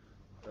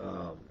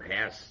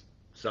has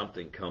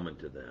something coming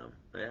to them.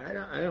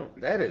 I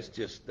don't.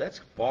 That's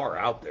far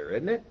out there,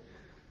 isn't it?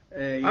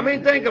 I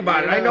mean, think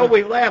about it. I know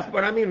we laugh,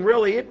 but I mean,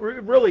 really, it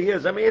really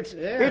is. I mean,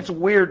 it's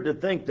weird to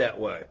think that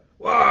way.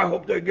 Well, I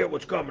hope they get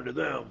what's coming to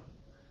them.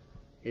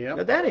 Yep.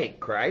 But that ain't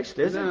Christ,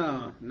 is it?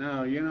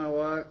 No. You know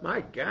what? My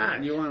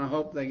God. You want to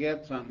hope they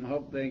get something.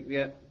 Hope they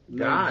get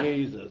God.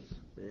 Jesus.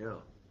 Yeah.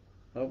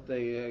 Hope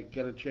they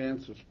get a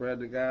chance to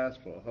spread the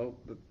gospel. Hope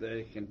that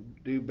they can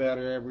do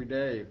better every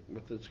day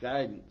with His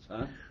guidance,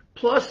 huh?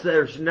 Plus,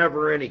 there's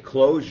never any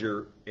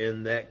closure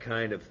in that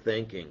kind of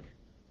thinking.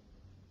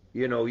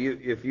 You know,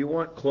 if you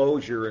want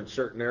closure in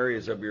certain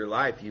areas of your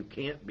life, you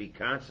can't be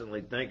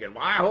constantly thinking,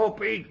 well, I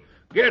hope he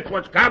gets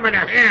what's coming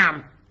to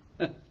him.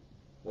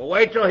 Well,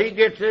 wait till he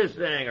gets his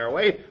thing, or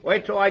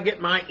wait till I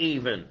get my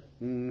even.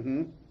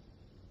 Mm-hmm.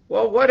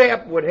 Well, what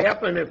would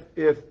happen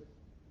if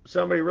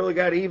somebody really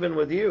got even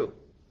with you?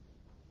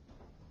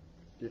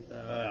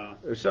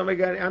 If somebody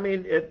got, I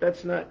mean,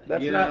 that's not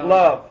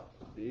love.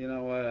 You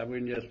know what? We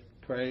can just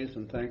praise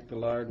and thank the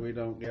Lord. We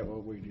don't get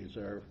what we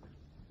deserve.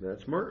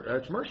 That's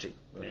mercy.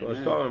 That's Amen. what I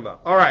was talking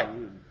about. All right.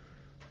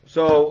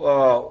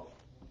 So,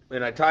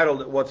 and I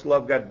titled it, "What's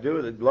Love Got to Do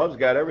with It?" Love's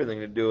got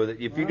everything to do with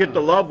it. If you get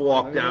the love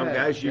walk down,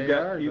 guys, you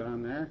got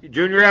on there.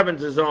 Junior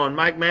Evans is on.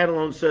 Mike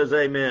Madelone says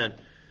amen.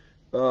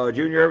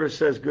 Junior Evans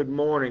says good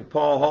morning.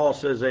 Paul Hall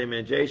says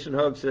amen. Jason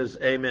Hugg says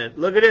amen.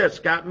 Look at this.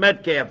 Scott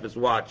Metcalf is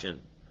watching.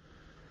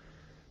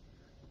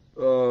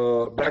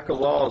 Becca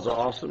Law is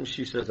awesome.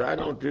 She says, I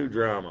don't do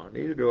drama.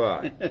 Neither do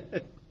I.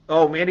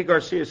 Oh, Mandy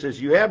Garcia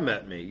says, you have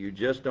met me. You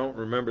just don't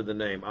remember the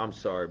name. I'm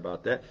sorry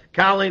about that.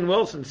 Colleen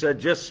Wilson said,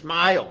 just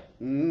smile.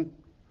 Mm-hmm.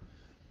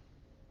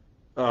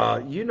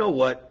 You know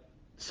what?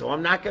 So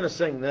I'm not going to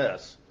sing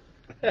this,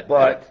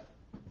 but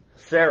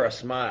Sarah,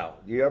 smile.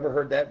 You ever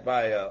heard that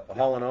by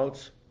Hall &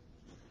 Oates?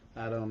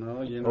 I don't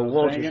know. You know, Oh,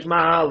 won't you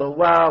smile a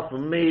while for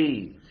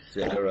me,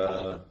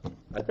 Sarah?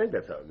 I think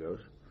that's how it goes.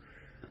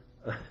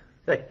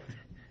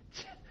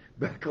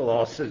 Becca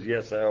Law says,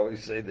 yes, I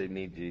always say they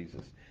need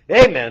Jesus.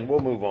 Amen. We'll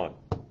move on.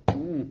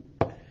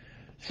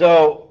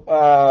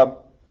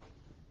 So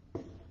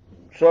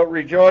it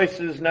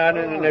rejoices not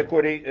in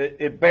iniquity.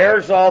 It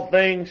bears all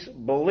things,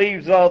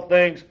 believes all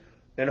things,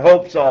 and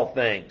hopes all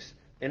things,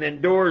 and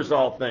endures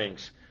all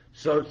things.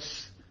 So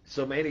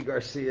Manny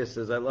Garcia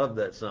says, I love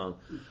that song.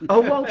 Oh,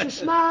 won't you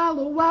smile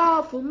a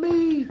while for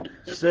me,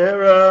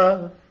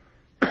 Sarah?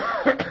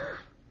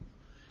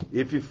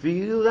 If you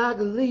feel like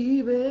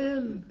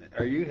leaving.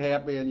 Are you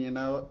happy and you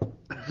know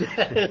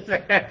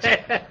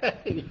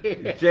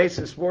it?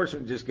 Jason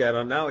Sportsman just got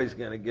on. Now he's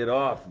going to get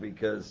off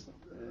because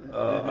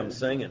I'm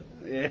singing.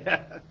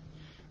 Yeah.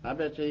 I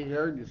bet you he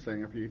heard you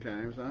sing a few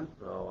times, huh?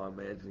 Oh, I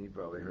imagine he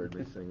probably heard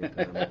me sing a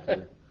time or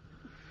two.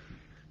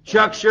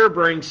 Chuck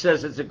Sherbrink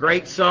says it's a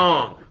great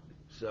song.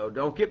 So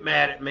don't get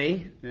mad at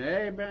me.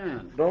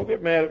 Amen. Don't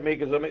get mad at me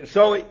because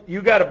so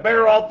you got to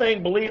bear all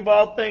things, believe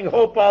all things,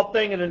 hope all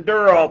things, and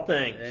endure all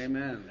things.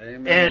 Amen.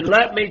 Amen. And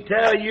let me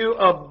tell you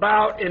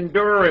about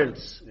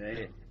endurance.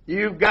 Yeah.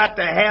 You've got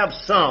to have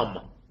some,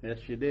 Yes,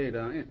 you do,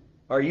 don't you?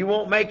 or you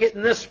won't make it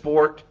in this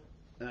sport.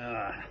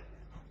 I'll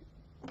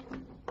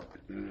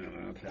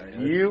tell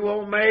you. You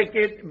won't make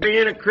it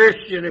being a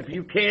Christian if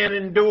you can't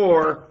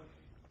endure.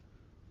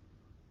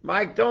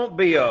 Mike, don't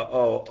be a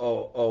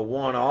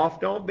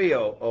one-off. Don't be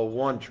a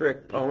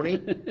one-trick pony.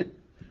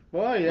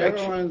 Boy,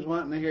 everyone's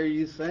wanting to hear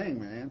you sing,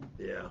 man.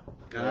 Yeah.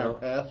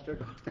 Pastor.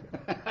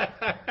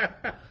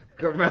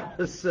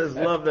 Carmela says,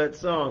 love that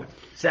song.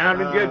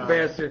 Sounded good,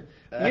 Pastor.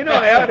 You know,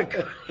 I had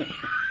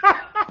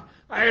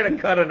to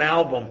cut an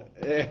album.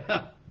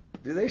 Yeah.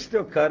 Do they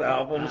still cut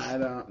albums? I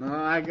don't know.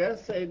 I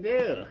guess they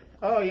do.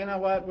 Oh, you know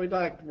what? We'd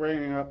like to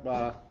bring up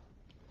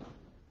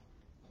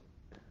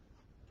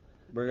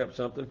Bring up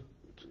something?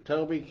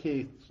 Toby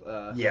Keith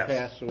Yes.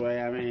 passed away.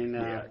 I mean,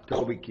 Yeah,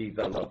 Toby Keith.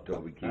 I love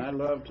Toby Keith. I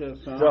loved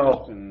his songs.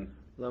 So- and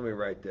Let me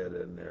write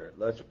that in there.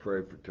 Let's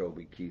pray for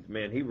Toby Keith.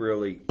 Man, he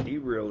really,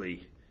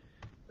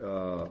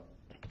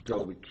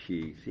 Toby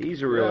Keith.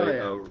 He's a really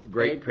a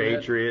great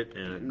patriot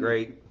and a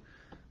great,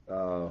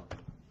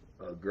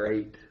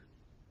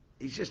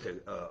 he's just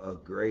a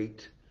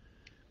great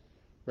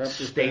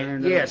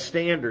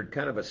standard,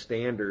 kind of a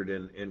standard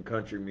in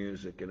country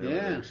music and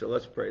everything. Yeah. So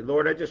let's pray.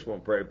 Lord, I just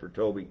want to pray for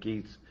Toby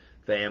Keith's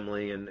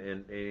family,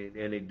 and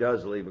he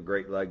does leave a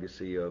great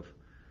legacy of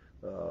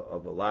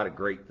of a lot of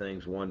great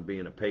things. One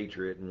being a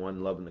patriot, and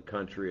one loving the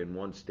country, and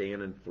one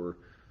standing for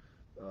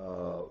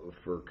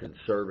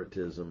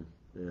conservatism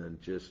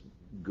and just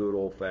good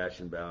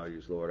old-fashioned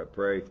values. Lord, I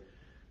pray,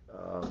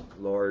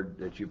 Lord,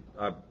 that you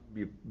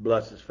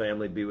bless his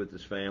family, be with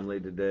his family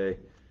today,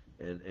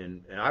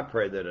 and I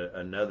pray that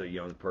another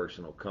young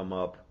person will come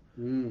up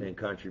in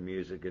country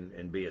music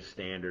and be a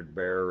standard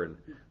bearer and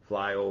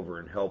fly over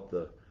and help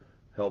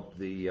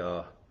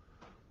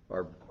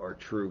our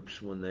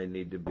troops when they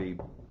need to be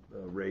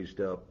raised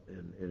up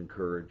and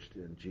encouraged.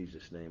 In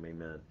Jesus' name,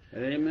 amen.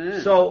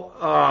 Amen.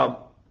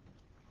 So,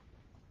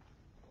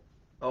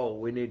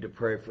 we need to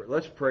pray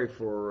let's pray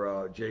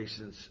for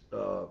Jason's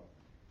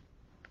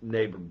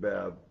neighbor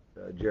Bev,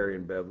 Jerry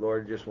and Bev.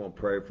 Lord, I just want to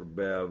pray for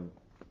Bev.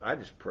 I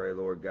just pray,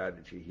 Lord God,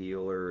 that you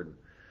heal her and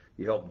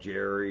you help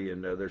Jerry.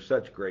 And they're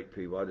such great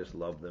people. I just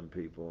love them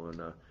people.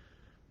 And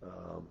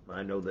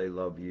I know they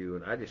love you.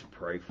 And I just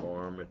pray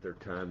for them at their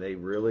time. They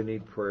really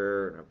need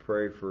prayer. And I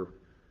pray for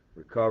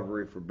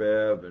recovery for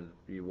Bev. And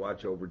you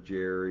watch over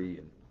Jerry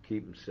and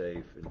keep them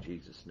safe. In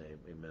Jesus' name,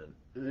 amen.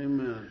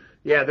 Amen.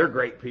 Yeah, they're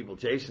great people.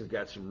 Jason's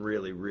got some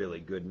really, really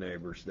good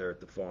neighbors there at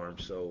the farm.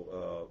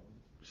 So,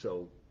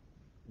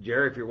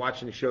 Jerry, if you're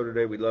watching the show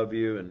today, we love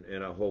you,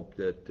 and I hope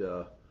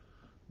that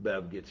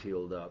Bev gets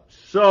healed up.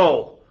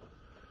 So,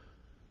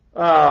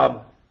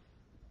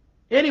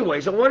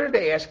 anyways, I wanted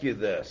to ask you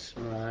this.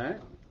 All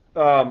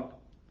right.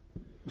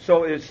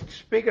 So,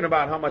 speaking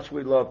about how much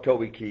we love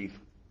Toby Keith,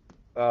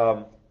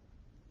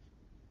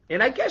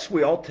 and I guess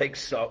we all take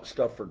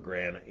stuff for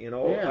granted. You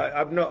know, Yeah.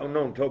 I've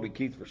known Toby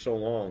Keith for so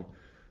long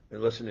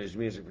and listened to his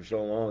music for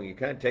so long. You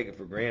kind of take it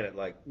for granted,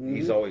 like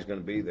he's always going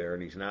to be there,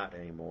 and he's not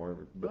anymore.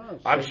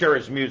 But I'm sure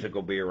his music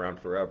will be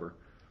around forever.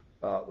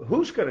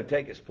 Who's going to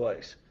take his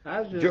place?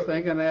 I was just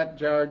thinking that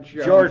George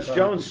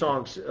Jones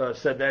song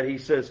said that. He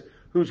says,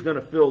 "Who's going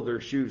to fill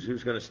their shoes?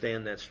 Who's going to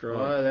stand that strong?"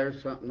 Boy, there's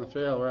something to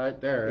feel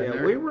right there.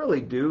 Yeah, we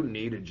really do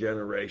need a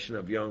generation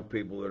of young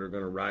people that are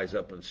going to rise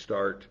up and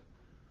start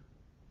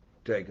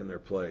taking their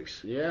place.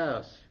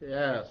 Yes.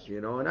 You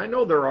know, and I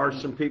know there are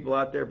some people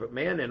out there, but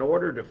man, in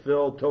order to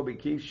fill Toby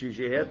Keith's shoes,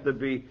 you have to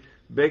be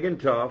big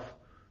and tough.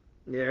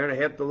 You're going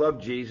to have to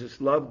love Jesus,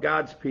 love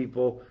God's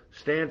people,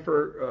 stand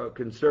for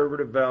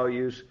conservative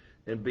values,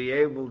 and be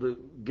able to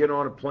get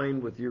on a plane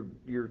with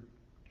your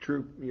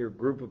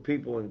group of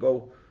people and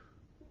go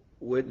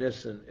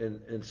witness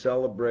and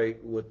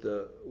celebrate with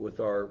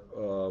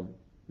our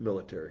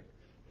military.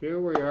 Here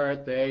we are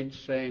at the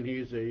age saying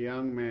he's a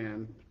young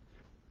man,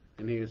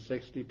 and he was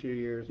 62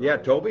 years old. Yeah,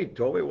 Toby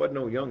wasn't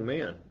no young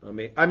man.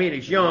 I mean,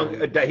 he's young.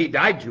 He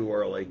died too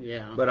early.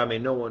 Yeah. But I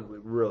mean, no one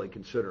would really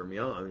consider him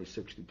young. I mean, he's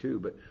 62.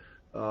 But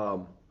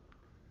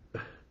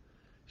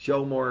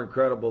show more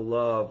incredible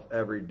love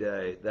every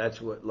day. That's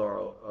what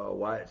Laura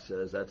Wyatt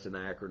says. That's an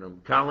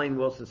acronym. Colleen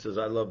Wilson says,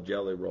 "I love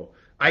Jelly Roll."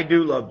 I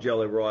do love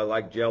Jelly Roll. I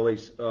like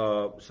Jelly's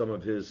some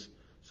of his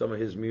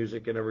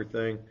music and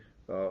everything.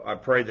 I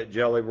pray that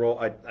Jelly Roll.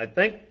 I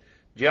think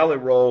Jelly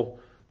Roll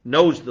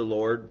knows the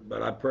Lord,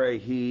 but I pray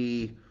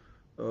he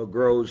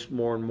grows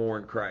more and more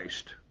in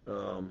Christ,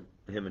 him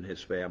and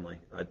his family.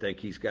 I think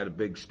he's got a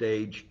big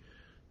stage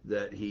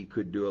that he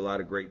could do a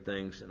lot of great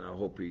things, and I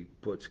hope he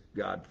puts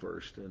God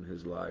first in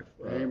his life.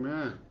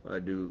 Amen. I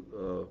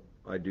do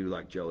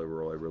like Jelly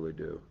Roll, I really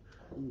do.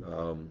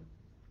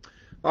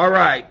 All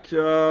right,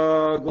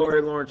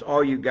 Gloria Lawrence,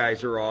 all you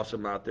guys are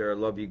awesome out there. I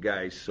love you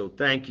guys, so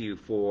thank you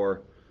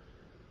for...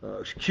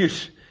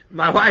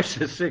 my wife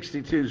says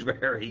 62 is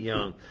very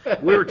young.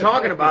 We were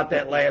talking about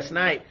that last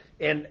night,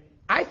 and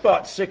I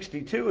thought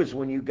 62 is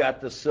when you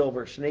got the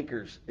silver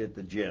sneakers at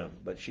the gym,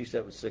 but she said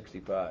it was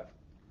 65.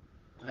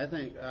 I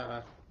think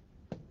I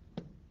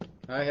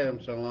had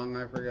him so long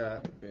I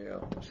forgot. Yeah.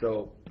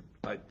 So,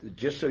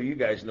 just so you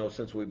guys know,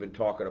 since we've been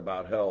talking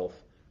about health,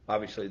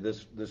 obviously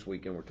this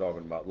weekend we're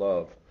talking about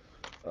love,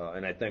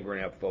 and I think we're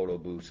gonna have photo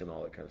booths and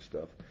all that kind of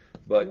stuff.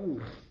 But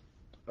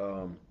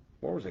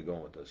where was I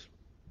going with this?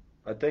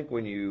 I think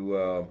when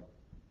you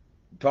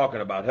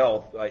talking about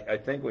health, I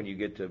think when you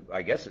get to,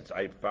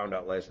 I found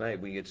out last night,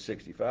 when you get to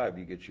 65,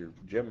 you get your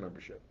gym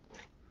membership.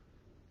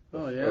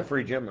 Oh, yeah? A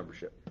free gym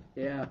membership.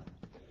 Yeah.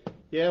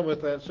 Yeah,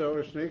 with that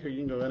silver sneaker,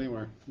 you can go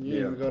anywhere.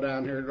 You can go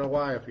down here to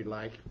Hawaii if you'd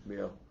like.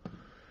 Yeah.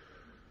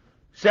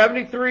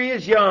 73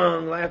 is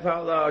young. Laugh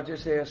out loud.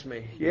 Just ask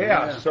me.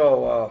 Yeah.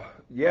 So,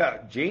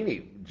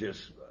 Jeannie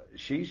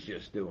she's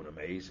just doing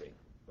amazing.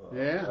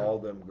 All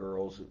them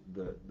girls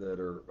that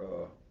are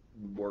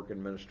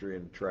working ministry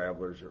and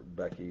travelers, are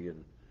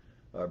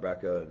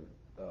Rebecca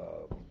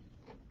and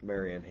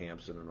Marianne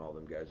Hampson and all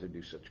them guys. They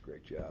do such a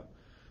great job.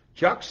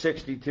 Chuck's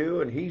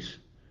 62 and he's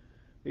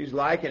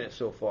liking it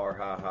so far.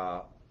 Ha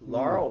ha.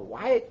 Laurel,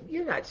 why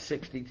you're not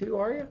 62,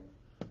 are you?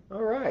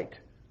 All right.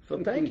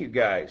 So thank you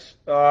guys.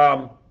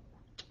 All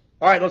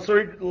right, let's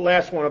read the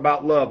last one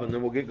about love, and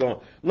then we'll get going.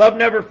 Love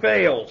never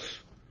fails.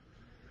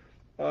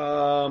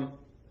 Love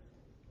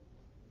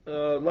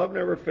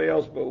never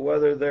fails, but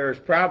whether there is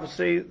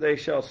prophecy, they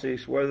shall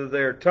cease. Whether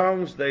there are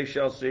tongues, they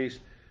shall cease.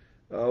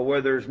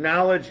 Where there is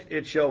knowledge,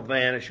 it shall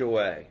vanish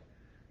away.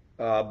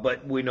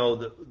 But we know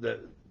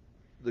that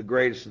the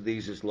greatest of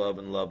these is love,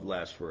 and love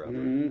lasts forever.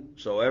 Mm-hmm.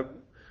 So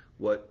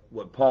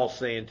what Paul's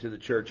saying to the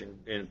church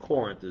in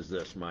Corinth is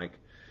this, Mike.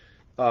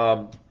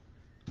 But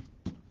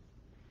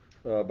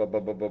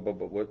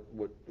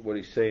what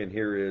he's saying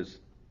here is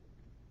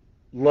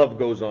love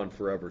goes on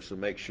forever. So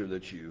make sure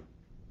that you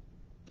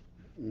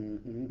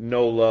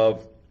know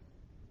love,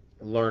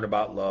 learn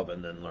about love,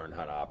 and then learn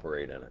how to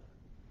operate in it.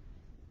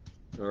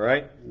 All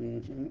right?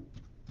 Mm-hmm.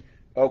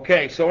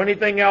 Okay, so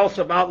anything else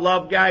about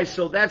love, guys?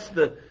 So that's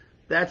the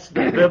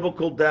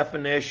biblical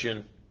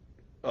definition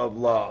of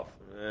love.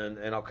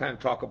 And I'll kind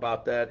of talk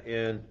about that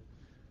in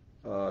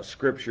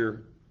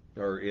Scripture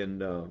or in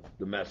the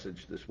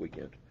message this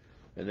weekend.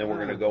 And then we're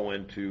going to go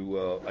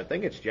into, I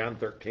think it's John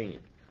 13.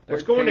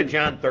 Let's go into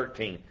John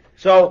 13.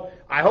 So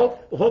I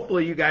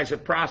hopefully you guys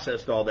have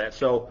processed all that.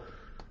 So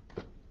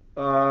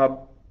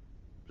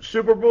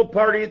Super Bowl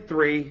party at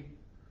 3.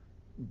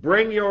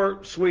 Bring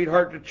your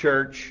sweetheart to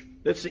church.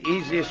 That's the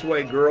easiest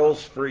way,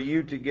 girls, for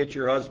you to get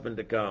your husband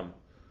to come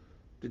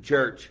to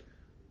church.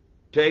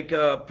 Take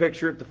a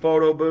picture at the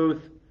photo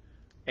booth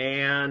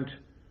and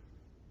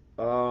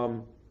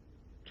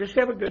just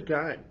have a good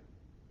time.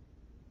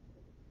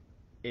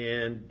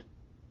 And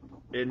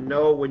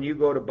know when you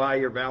go to buy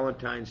your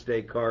Valentine's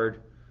Day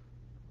card,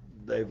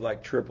 they've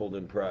like tripled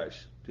in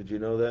price. Did you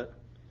know that?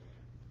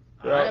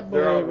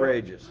 They're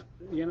outrageous.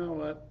 You know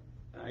what?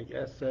 I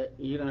guess that,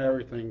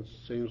 everything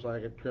seems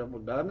like it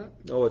tripled, doesn't it?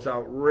 Oh, it's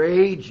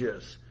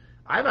outrageous.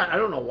 I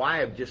don't know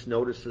why I've just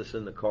noticed this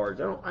in the cards.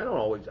 I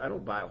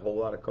don't buy a whole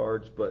lot of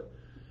cards, but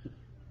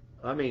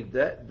I mean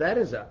that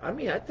is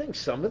I think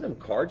some of them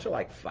cards are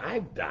like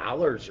 $5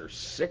 or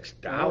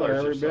 $6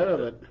 every bit of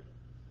it.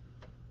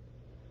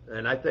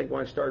 And I think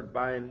when I started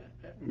buying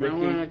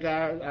Remember when a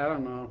guy, I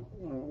don't know,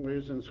 when we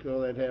was in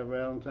school, they'd have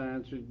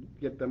Valentine's, you'd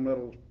get them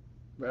little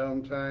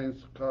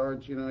Valentine's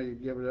cards,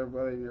 you'd give it to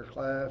everybody in your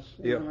class.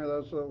 Yeah. Remember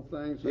those little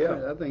things?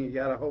 Yeah. I think you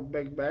got a whole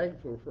big bag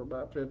for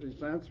about 50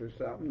 cents or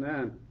something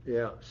then.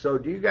 Yeah. So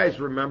do you guys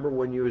remember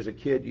when you was a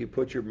kid, you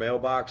put your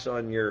mailbox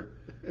on your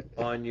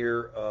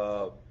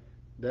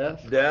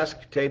desk,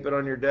 tape it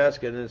on your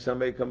desk, and then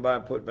somebody come by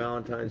and put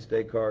Valentine's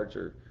Day cards,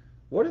 or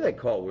what are they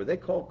called? Were they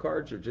called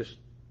cards or just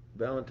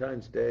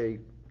Valentine's Day?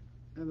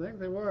 I think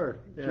they were.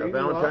 Yeah, Gene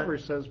Walker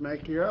says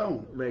make your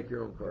own. Make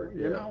your own card.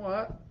 You know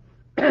what?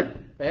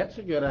 That's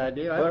a good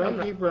idea. I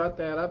think he brought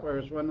that up. There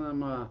was one of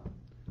them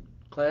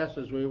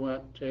classes we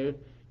went to,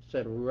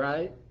 said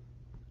write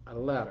a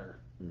letter.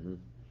 Mm-hmm.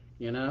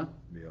 Yeah.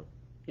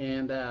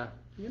 And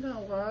you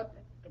know what?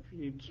 If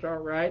you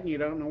start writing, you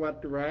don't know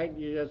what to write,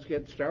 you just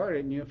get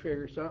started and you'll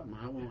figure something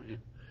out, won't you?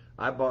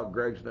 I bought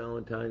Greg's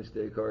Valentine's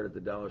Day card at the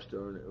dollar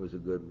store, and it was a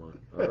good one.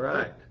 All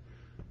right.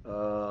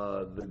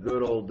 The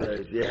good old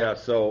days. Yeah,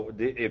 so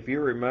if you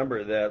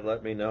remember that,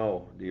 let me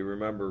know. Do you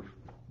remember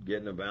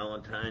getting a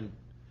Valentine's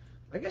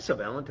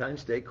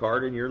Day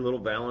card in your little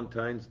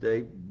Valentine's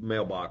Day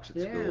mailbox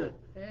at school?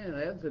 Yeah,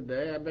 that's a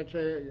day. I bet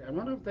you. I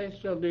wonder if they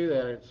still do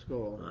that at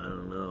school. I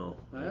don't know.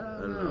 I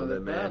don't know. They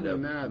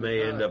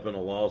may end up in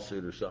a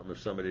lawsuit or something if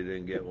somebody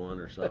didn't get one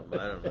or something.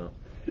 I don't know.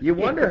 You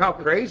wonder how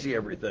crazy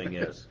everything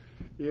is.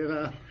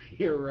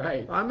 You're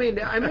right. I mean,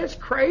 it's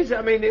crazy.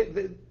 I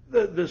mean,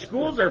 the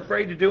schools are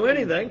afraid to do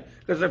anything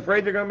because they're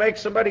afraid they're going to make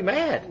somebody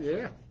mad.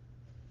 Yeah.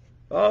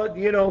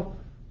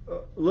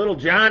 Little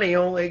Johnny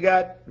only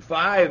got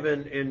 5,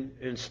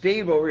 and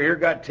Steve over here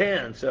got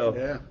 10.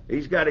 So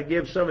he's got to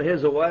give some of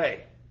his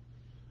away.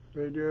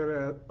 They do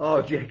that.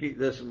 Oh, Jackie,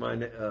 this is my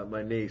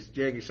niece.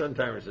 Jackie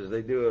Suntimer says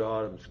they do it at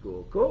Autumn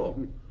School.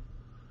 Cool.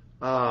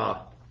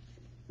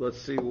 Let's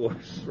see what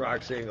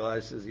Roxanne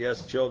Gladys says.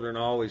 Yes, children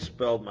always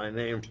spelled my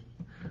name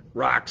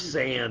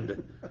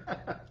Roxanne.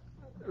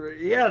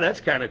 Yeah,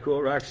 that's kind of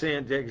cool.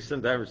 Roxanne, Jackie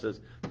Suntimer says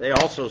they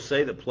also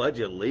say the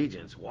Pledge of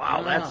Allegiance.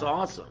 Wow, that's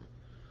awesome.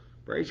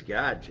 Praise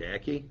God,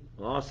 Jackie.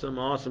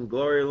 Awesome.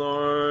 Glory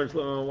Lawrence.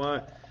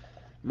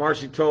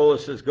 Marcy Tola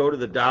says go to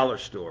the dollar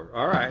store.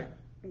 All right.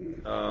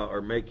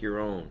 Or make your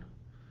own.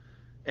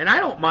 And I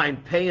don't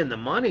mind paying the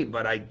money,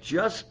 but I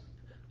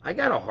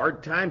got a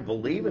hard time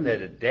believing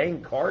that a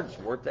dang card's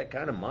worth that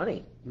kind of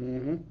money.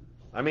 Mm-hmm.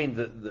 I mean,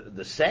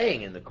 the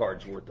saying in the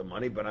card's worth the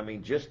money, but I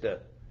mean, just to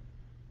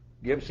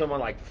give someone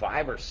like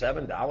 $5 or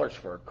 $7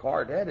 for a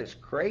card, that is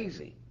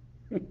crazy.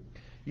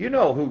 You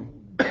know who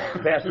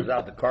passes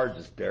out the cards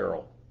is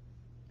Daryl.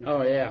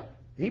 Oh, yeah.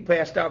 He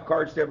passed out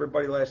cards to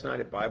everybody last night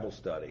at Bible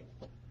study.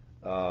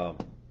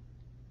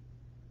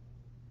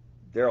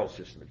 Daryl's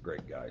just a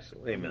great guy, so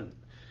amen.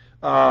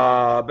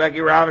 Becky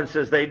Robbins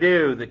says they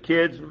do. The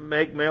kids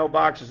make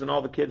mailboxes and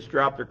all the kids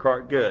drop their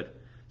card. Good.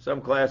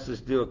 Some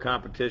classes do a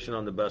competition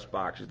on the best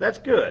boxes. That's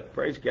good.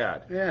 Praise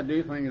God. Yeah,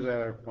 do things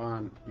that are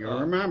fun. You'll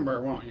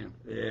remember, won't you?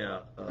 Yeah.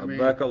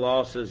 Becca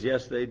Law says,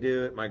 yes, they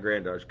do it. My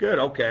granddaughter's good.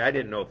 Okay, I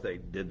didn't know if they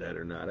did that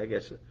or not. I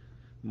guess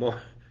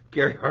more.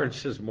 Gary Harden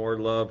says more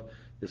love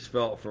is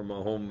felt from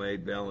a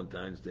homemade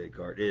Valentine's Day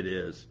card. It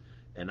is.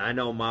 And I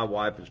know my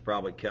wife has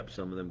probably kept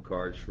some of them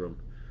cards from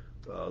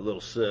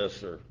Little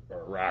Sis or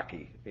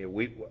Rocky.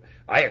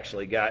 I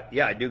actually got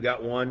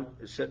one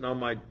sitting on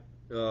my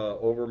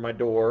over my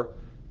door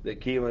that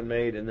Keelan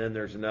made, and then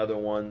there's another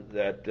one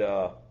that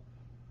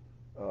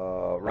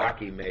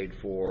Rocky made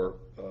for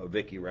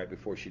Vicky right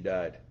before she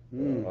died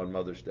on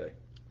Mother's Day.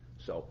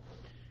 So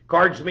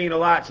cards mean a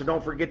lot, so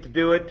don't forget to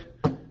do it.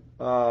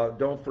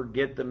 Don't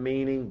forget the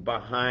meaning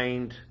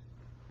behind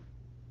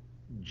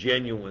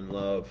genuine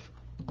love.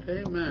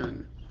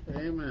 Amen.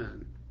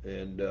 Amen.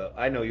 And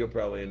I know you'll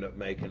probably end up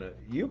making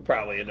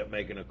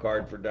a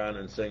card for Donna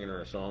and singing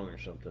her a song or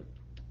something.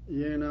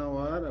 You know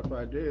what? If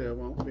I do, it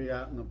won't be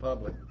out in the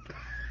public.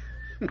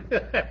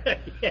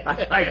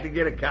 I'd like to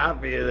get a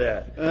copy of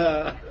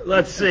that.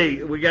 Let's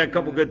see. We got a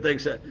couple good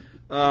things.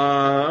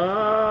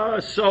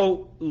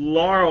 So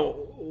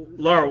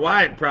Laura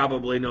Wyatt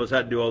probably knows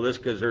how to do all this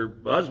because her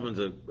husband's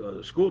a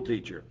school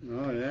teacher.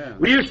 Oh, yeah.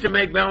 We used to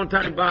make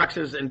Valentine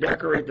boxes and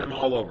decorate them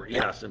all over.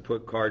 Yes, and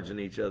put cards in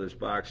each other's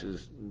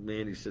boxes.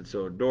 Mandy said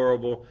so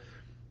adorable.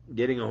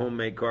 Getting a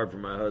homemade card for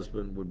my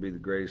husband would be the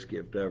greatest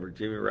gift ever.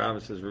 Jimmy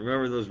Robbins says,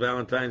 remember those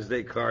Valentine's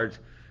Day cards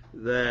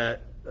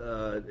that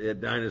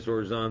had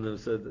dinosaurs on them?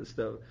 Said the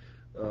stuff,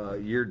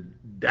 you're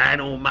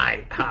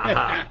dynamite. Ha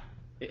ha.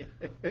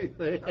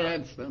 They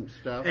had some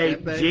stuff. Hey,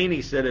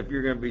 Jeannie said if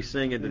you're going to be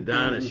singing to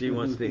Donna, she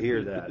wants to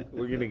hear that.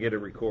 We're going to get a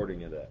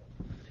recording of that.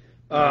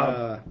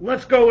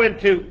 Let's go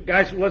into,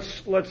 guys,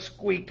 let's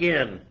squeak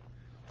in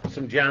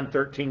some John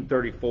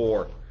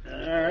 13:34.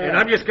 And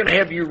I'm just going to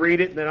have you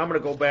read it, and then I'm going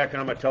to go back and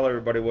I'm going to tell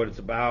everybody what it's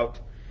about.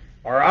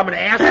 Or I'm going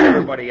to ask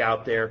everybody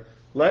out there,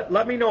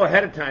 let me know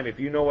ahead of time if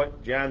you know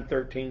what John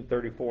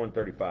 13:34 and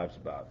 35 is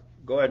about.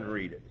 Go ahead and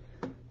read it.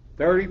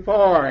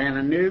 34, and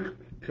a new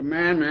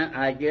commandment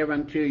I give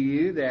unto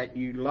you, that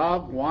you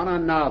love one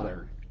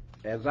another,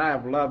 as I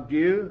have loved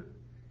you,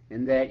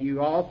 and that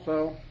you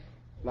also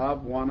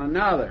love one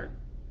another.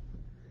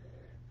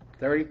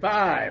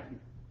 35,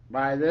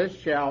 by this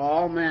shall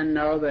all men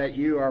know that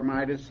you are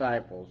my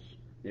disciples,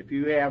 if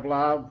you have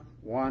love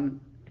one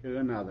to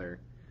another.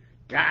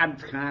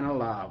 God's kind of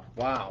love.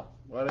 Wow.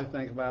 What do you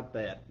think about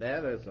that?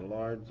 That is the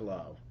Lord's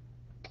love.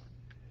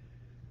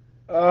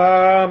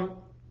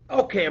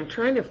 Okay, I'm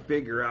trying to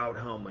figure out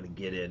how I'm going to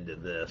get into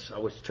this. I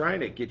was trying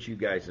to get you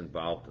guys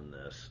involved in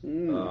this.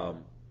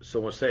 So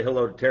we'll say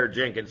hello to Tara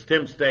Jenkins.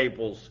 Tim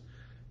Staples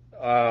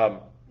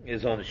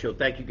is on the show.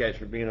 Thank you guys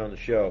for being on the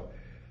show.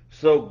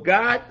 So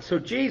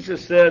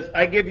Jesus says,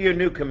 I give you a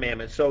new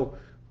commandment. So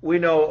we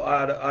know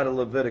out of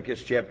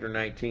Leviticus chapter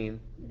 19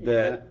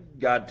 that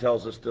God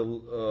tells us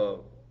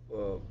to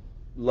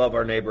love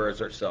our neighbor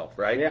as ourselves,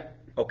 right? Yeah.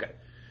 Okay.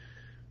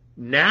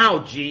 Now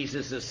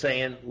Jesus is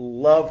saying,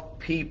 love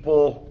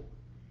people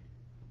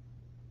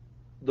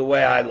the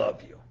way I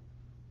love you.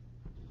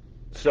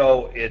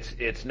 So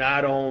it's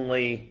not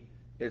only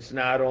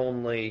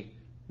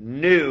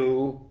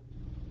new,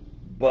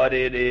 but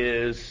it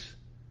is.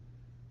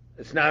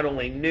 It's not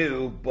only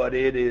new, but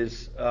it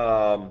is.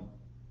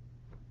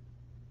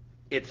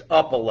 It's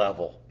up a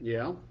level.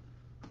 Yeah.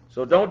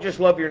 So don't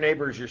just love your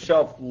neighbor as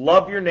yourself.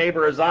 Love your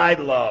neighbor as I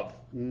love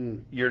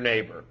your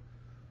neighbor.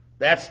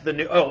 That's the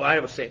new. Oh, I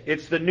was saying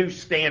it's the new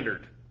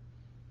standard.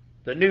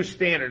 The new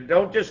standard.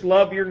 Don't just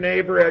love your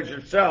neighbor as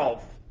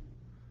yourself.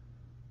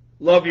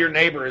 Love your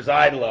neighbor as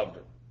I loved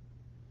him.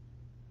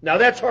 Now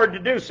that's hard to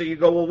do. So you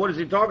go, well, what is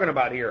he talking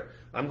about here?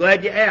 I'm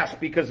glad you asked,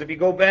 because if you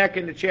go back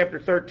into chapter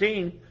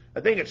 13, I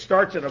think it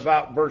starts at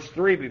about verse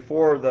 3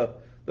 before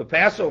the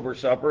Passover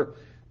supper.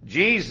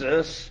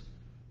 Jesus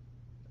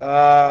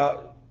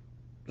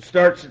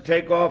starts to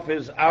take off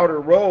his outer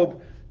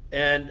robe,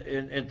 and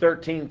in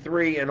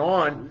 13:3 and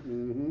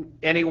on,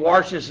 and he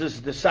washes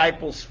his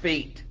disciples'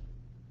 feet.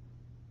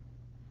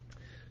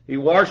 He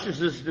washes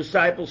his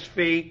disciples'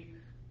 feet.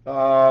 He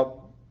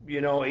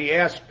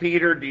asked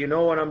Peter, do you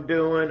know what I'm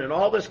doing? And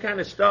all this kind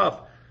of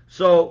stuff.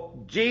 So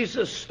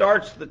Jesus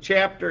starts the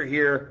chapter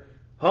here,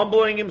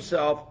 humbling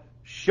himself,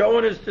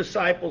 showing his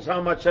disciples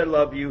how much I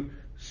love you,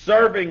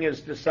 serving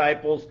his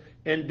disciples,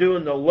 and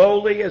doing the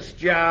lowliest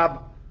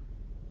job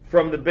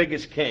from the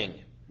biggest king.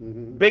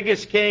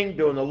 Biggest king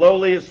doing the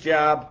lowliest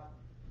job,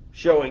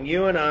 showing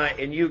you and I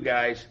and you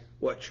guys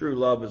what true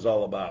love is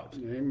all about.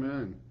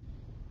 Amen.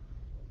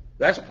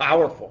 That's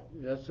powerful.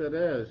 Yes, it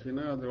is. The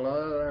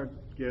Lord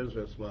gives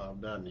us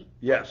love, doesn't he?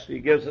 Yes, he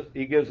gives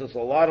us a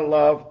lot of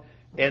love,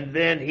 and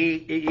then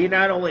he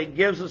not only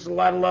gives us a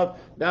lot of love,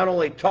 not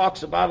only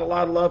talks about a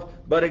lot of love,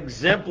 but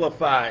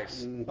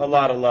exemplifies a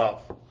lot of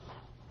love.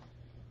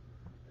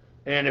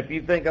 And if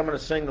you think I'm going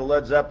to sing the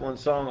Led Zeppelin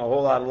song, A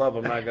Whole Lot of Love,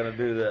 I'm not going to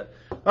do that.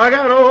 I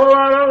got a whole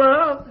lot of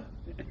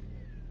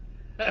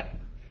love.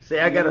 See,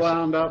 I got to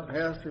wound up,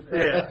 Pastor.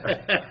 Yeah.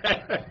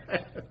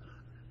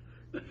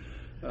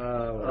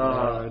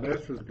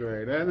 This is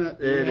great, isn't it?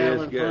 It We're is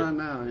having good. fun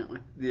now, aren't we?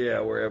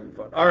 Yeah, we're having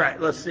fun. All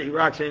right, let's see.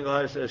 Roxanne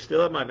Gladys says,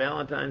 still have my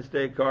Valentine's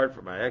Day card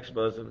for my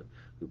ex-husband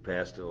who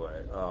passed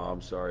away. Oh,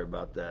 I'm sorry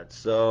about that.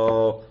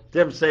 So,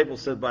 Tim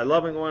Staples said, by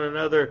loving one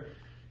another,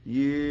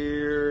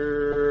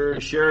 you're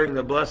sharing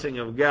the blessing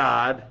of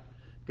God,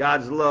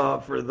 God's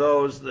love for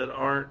those that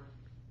aren't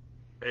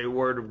a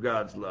word of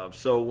God's love.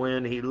 So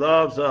when he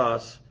loves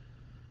us,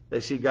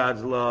 they see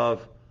God's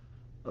love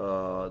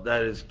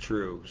That is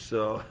true.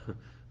 So,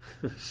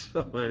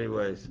 so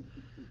anyways,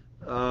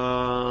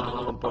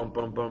 bum, bum,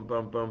 bum,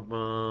 bum, bum,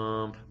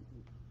 bum.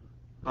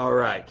 All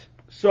right.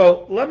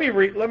 So let me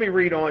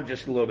read on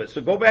just a little bit.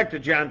 So go back to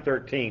John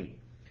 13.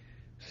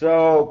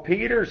 So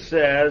Peter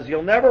says,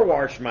 "You'll never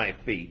wash my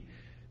feet."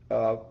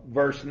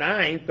 Verse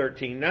 9,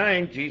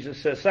 13:9, Jesus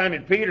says,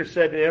 Simon Peter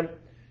said to him,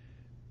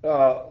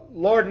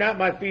 "Lord, not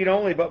my feet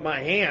only, but my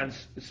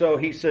hands." So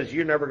he says,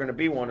 "You're never going to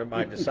be one of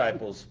my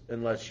disciples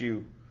unless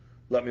you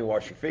let me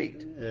wash your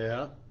feet."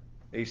 Yeah.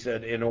 He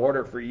said, "In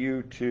order for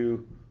you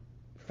to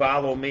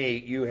follow me,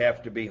 you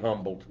have to be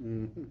humbled."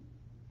 Mm-hmm.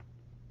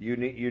 You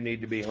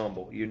need to be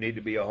humble. You need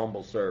to be a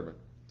humble servant.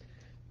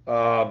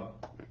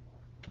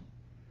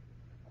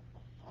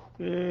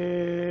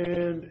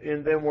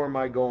 And then where am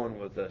I going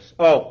with this?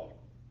 Oh,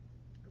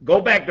 go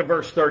back to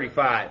verse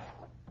 35.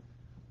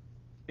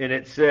 And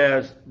it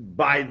says,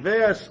 "By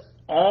this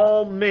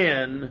all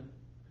men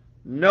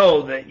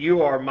know that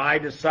you are my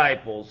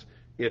disciples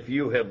if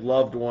you have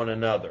loved one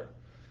another."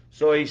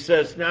 So he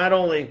says, not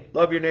only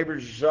love your neighbor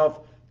as yourself,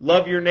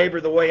 love your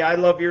neighbor the way I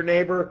love your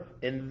neighbor,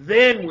 and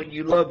then when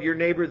you love your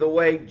neighbor the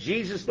way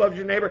Jesus loves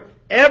your neighbor,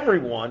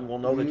 everyone will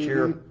know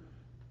that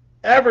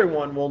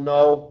everyone will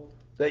know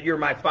that you're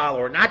my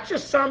follower. Not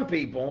just some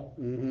people.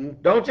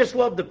 Mm-hmm. Don't just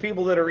love the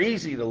people that are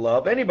easy to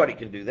love. Anybody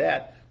can do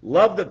that.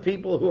 Love the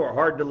people who are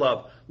hard to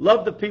love.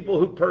 Love the people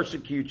who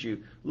persecute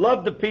you.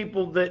 Love the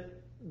people that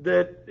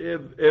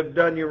have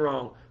done you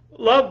wrong.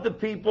 Love the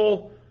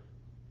people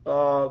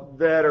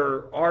that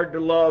are hard to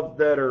love,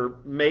 that are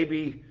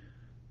maybe,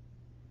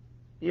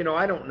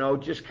 I don't know,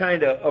 just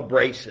kind of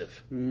abrasive.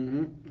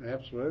 Mm-hmm.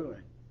 Absolutely.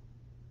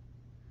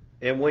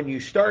 And when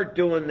you start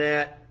doing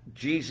that,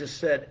 Jesus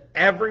said,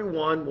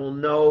 everyone will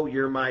know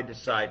you're my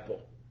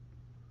disciple.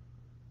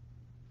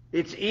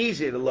 It's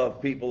easy to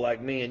love people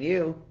like me and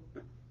you,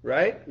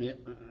 right? Yeah.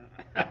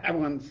 I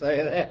wouldn't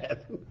say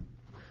that.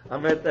 I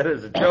meant that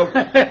as a joke.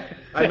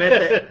 I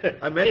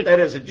meant that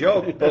as a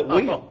joke. But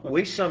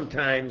we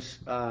sometimes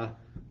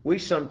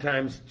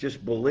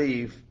just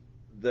believe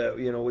that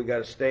we got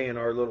to stay in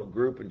our little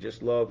group and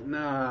just love.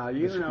 Nah,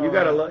 you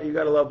gotta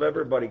love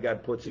everybody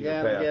God puts in your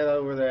path. You gotta get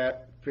over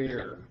that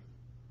fear.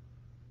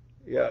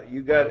 Yeah,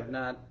 you got it.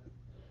 Not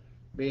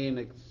being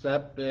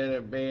accepted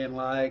or being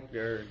liked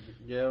or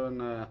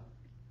given,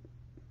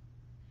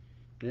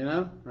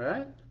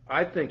 right?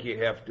 I think you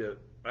have to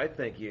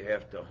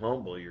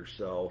humble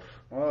yourself.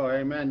 Oh,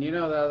 amen. The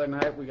other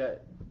night we got a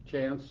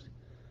chance,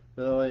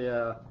 Billy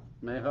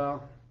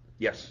Mayhall.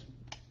 Yes.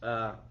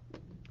 To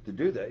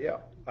do that, yeah.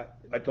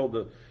 I told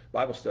the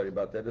Bible study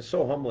about that. It's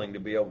so humbling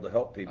to be able to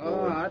help people.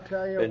 Oh, I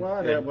tell you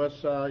what, it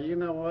was.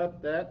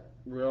 That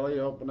really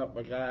opened up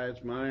a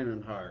guy's mind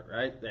and heart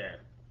right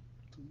there.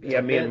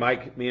 Yeah, me and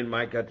Mike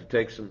got to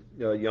take some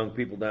young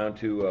people down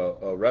to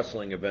a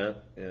wrestling event,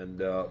 and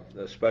the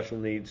special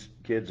needs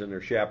kids and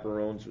their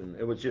chaperones, and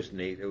it was just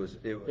neat. It was.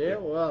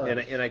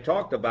 And I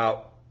talked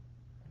about,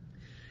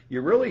 you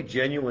really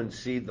genuinely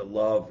see the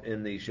love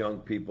in these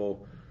young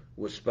people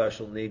with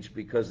special needs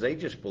because they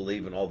just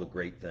believe in all the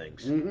great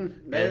things.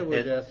 Mm-hmm. They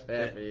were just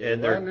happy,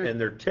 and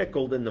they're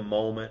tickled in the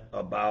moment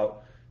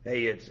about,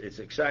 hey, it's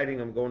exciting.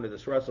 I'm going to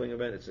this wrestling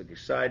event. It's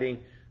exciting.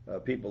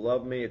 People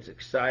love me. It's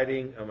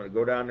exciting. I'm going to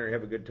go down there and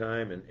have a good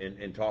time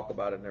and talk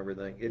about it and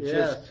everything.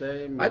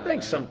 I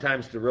think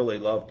sometimes to really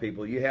love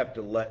people, you have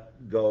to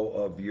let go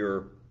of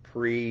your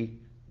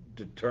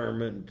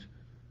predetermined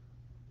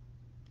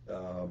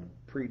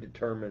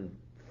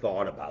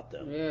thought about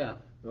them. Yeah.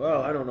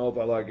 Well, I don't know if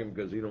I like him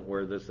because he don't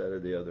wear this, that, or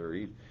the other.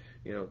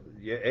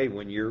 Hey,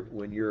 when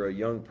you're a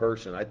young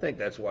person, I think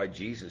that's why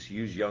Jesus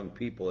used young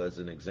people as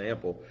an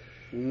example.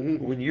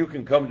 Mm-hmm. When you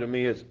can come to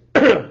me as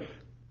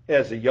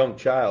as a young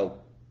child,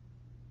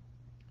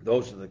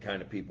 those are the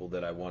kind of people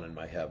that I want in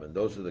my heaven.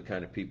 Those are the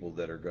kind of people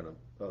that are going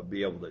to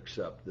be able to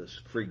accept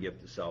this free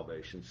gift of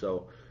salvation.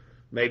 So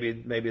maybe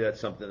that's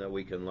something that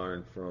we can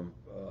learn from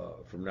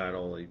not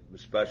only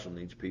special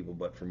needs people,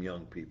 but from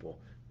young people,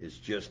 is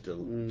just to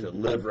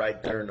live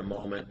right there in the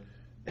moment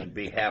and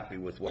be happy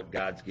with what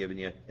God's given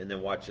you. And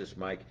then watch this,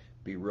 Mike,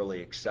 be really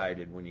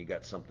excited when you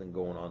got something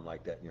going on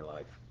like that in your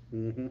life.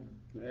 Mm-hmm.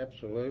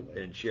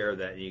 Absolutely. And share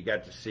that. And you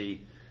got to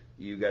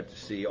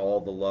see all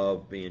the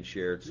love being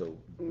shared. So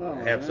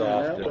hats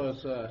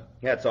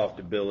off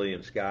to Billy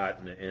and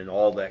Scott and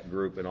all that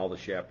group and all the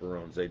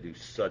chaperones. They do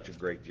such a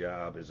great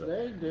job.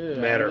 They do.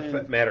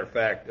 Matter of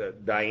fact,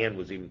 Diane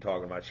was even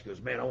talking about. She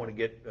goes, "Man, I want to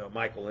get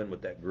Michael in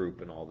with that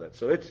group and all that."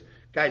 So it's,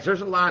 guys,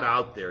 there's a lot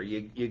out there.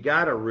 You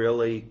got to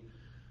really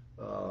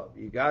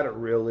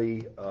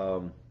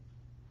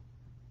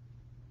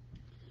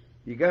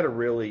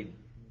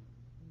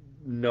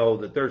know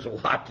that there's a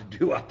lot to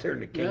do out there in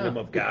the kingdom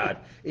of God.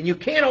 And you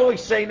can't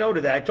always say no to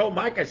that. I told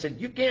Mike, I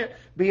said, you can't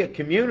be a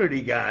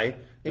community guy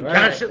and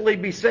constantly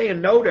be saying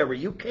no to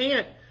everything. You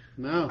can't.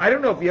 No. I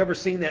don't know if you ever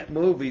seen that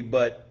movie,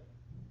 but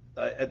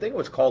I think it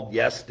was called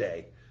Yes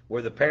Day,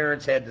 where the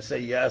parents had to say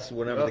yes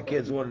whenever the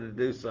kids wanted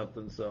to do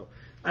something. So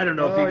I don't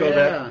know if you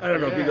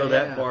go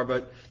that far,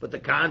 but the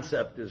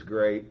concept is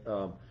great.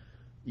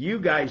 you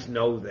guys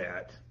know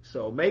that.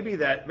 So maybe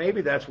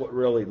that's what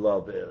really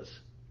love is.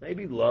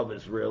 Maybe love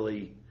is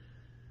really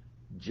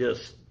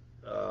just,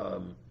 I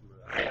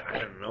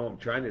don't know, I'm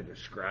trying to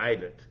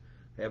describe it.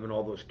 Having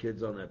all those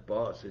kids on that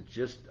bus, it's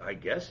just, I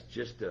guess,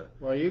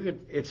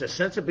 it's a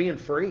sense of being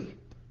free.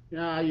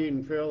 Yeah, you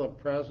can feel the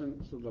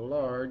presence of the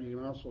Lord. You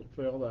can also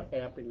feel the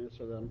happiness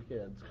of them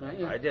kids.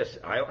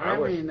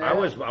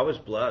 I was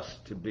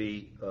blessed to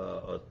be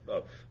a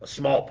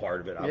small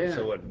part of it.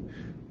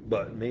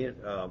 But me and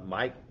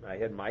Mike, I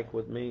had Mike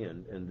with me,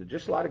 and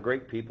just a lot of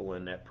great people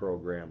in that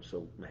program.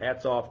 So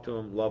hats off to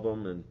them, love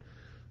them,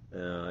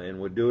 and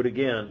would do it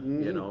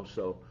again. Mm-hmm.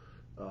 So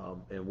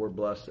and we're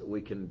blessed that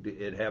we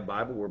can have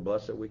Bible. We're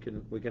blessed that we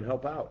can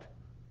help out.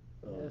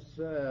 Yes,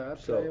 I'll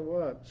tell you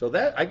what. So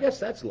that, I guess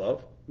that's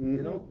love.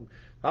 Mm-hmm.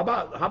 How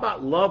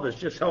about love is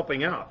just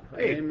helping out?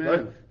 Hey,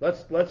 Amen.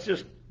 Let's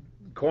just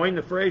coin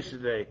the phrase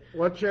today.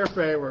 What's your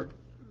favorite?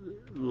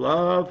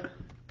 Love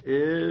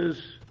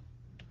is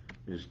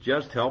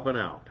just helping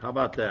out. How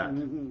about that?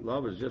 Mm-hmm.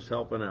 Love is just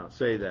helping out.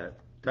 Say that.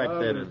 Type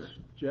Love that in there.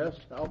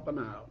 Just helping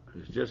out.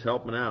 It's just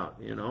helping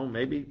out.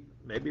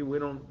 Maybe we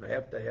don't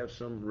have to have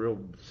some real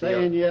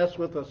saying yes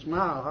with a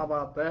smile. How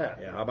about that?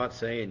 Yeah, how about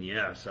saying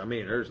yes? I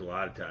mean, there's a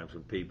lot of times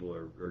when people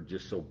are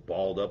just so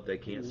balled up they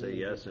can't say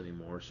yes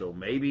anymore. So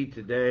maybe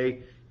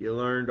today you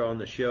learned on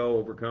the show,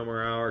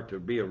 Overcomer Hour, to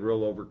be a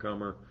real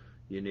overcomer,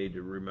 you need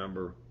to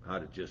remember how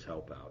to just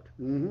help out.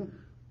 Mm-hmm.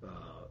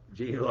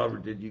 Gene Lover,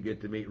 did you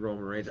get to meet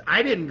Roman Reigns?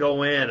 I didn't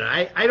go in.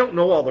 I don't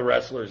know all the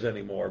wrestlers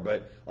anymore,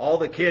 but all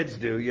the kids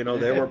do.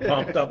 They were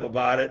pumped up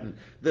about it, and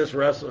this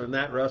wrestler and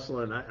that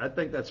wrestler, and I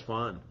think that's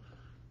fun.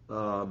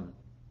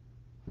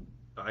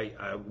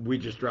 We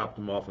just dropped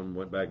them off and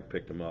went back and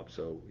picked them up,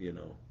 so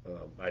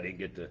I didn't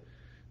get to.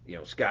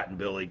 Scott and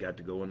Billy got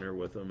to go in there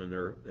with them and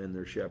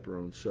their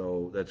chaperones,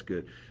 so that's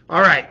good.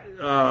 All right,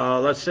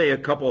 let's say a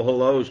couple of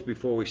hellos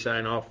before we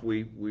sign off.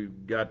 We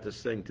got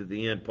this thing to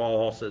the end. Paul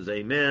Hall says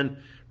amen.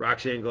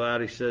 Roxanne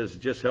Galati says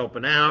just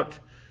helping out.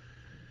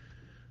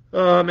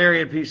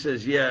 Marianne P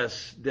says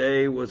yes.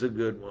 Day was a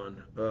good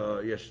one.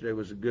 Yesterday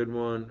was a good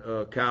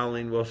one.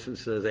 Colleen Wilson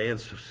says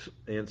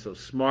and so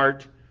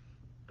smart.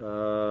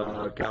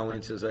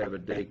 Colleen says I have a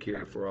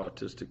daycare for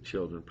autistic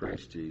children.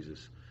 Praise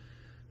Jesus.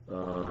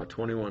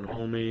 21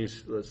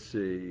 homies. Let's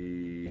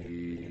see.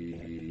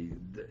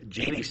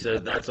 Jeannie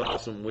says that's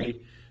awesome. We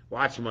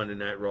watch Monday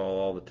Night Raw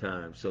all the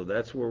time, so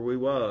that's where we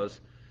was.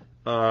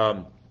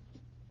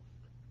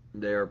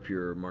 They are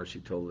pure.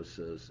 Marcy Tola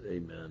says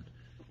amen.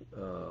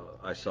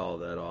 I saw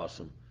that.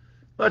 Awesome.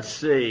 Let's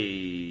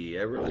see.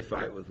 I really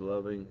fight with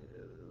loving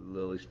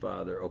Lily's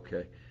father.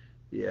 Okay.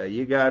 Yeah,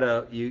 you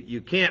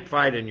can't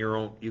fight in your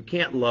own. You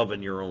can't love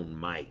in your own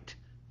might.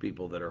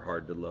 People that are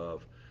hard to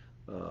love.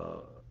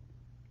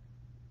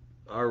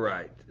 All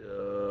right,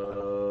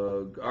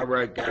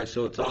 guys.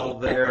 So it's all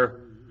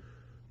there.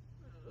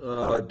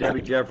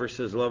 Debbie Jeffers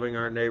says loving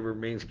our neighbor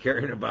means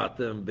caring about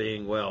them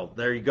being well.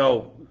 There you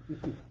go.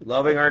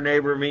 Loving our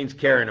neighbor means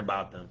caring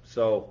about them.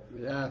 So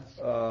yes,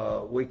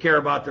 we care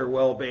about their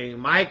well-being.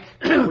 Mike,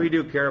 we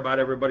do care about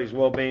everybody's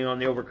well-being on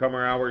the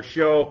Overcomer Hour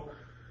show.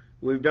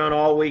 We've done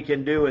all we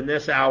can do in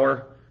this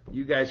hour.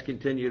 You guys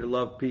continue to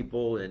love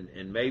people,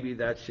 and maybe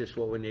that's just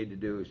what we need to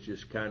do is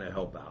just kind of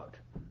help out.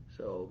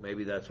 So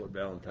maybe that's what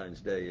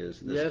Valentine's Day is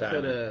this time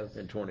it is.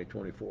 In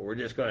 2024. We're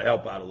just going to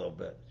help out a little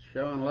bit.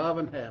 Showing love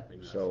and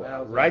happiness.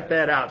 So write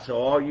that out. So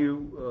all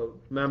you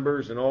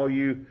members and all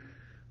you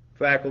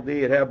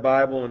faculty that have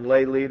Bible and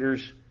lay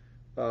leaders,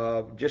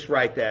 just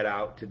write that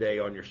out today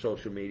on your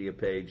social media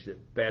page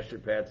that Pastor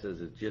Pat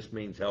says it just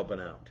means helping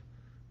out.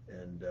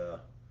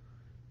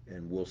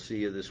 And we'll see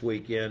you this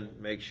weekend.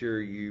 Make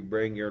sure you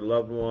bring your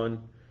loved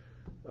one.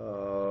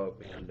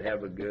 And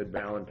have a good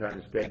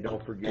Valentine's Day.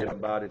 Don't forget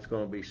about it's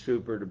going to be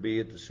super to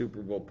be at the Super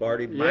Bowl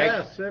party. Mike,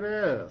 yes, it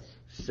is.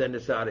 Send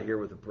us out of here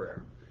with a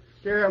prayer.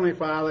 Dear Heavenly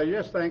Father,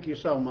 just thank you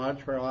so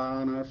much for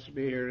allowing us to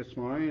be here this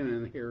morning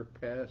and hear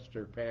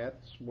Pastor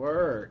Pat's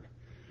word.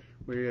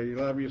 We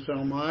love you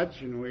so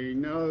much, and we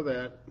know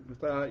that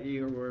without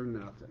you we're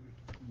nothing.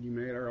 You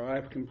made our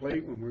life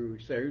complete when we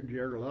received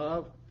your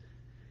love.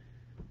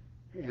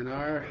 And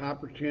our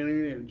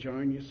opportunity to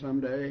join you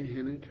someday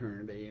in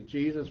eternity. In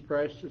Jesus'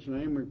 precious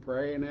name we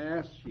pray and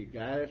ask you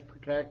guide us,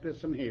 protect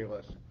us, and heal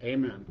us.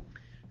 Amen.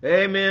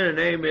 Amen and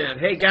amen.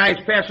 Hey guys,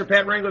 Pastor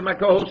Pat Wrangler, my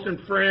co-host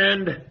and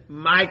friend,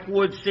 Mike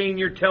Wood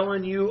Sr.,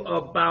 telling you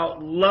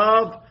about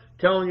love,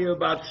 telling you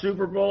about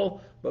Super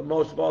Bowl, but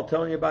most of all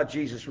telling you about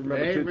Jesus.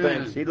 Remember two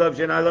things. He loves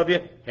you and I love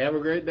you. Have a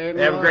great day in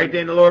the Have Lord. a great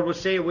day in the Lord. We'll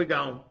see you. We're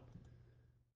gone.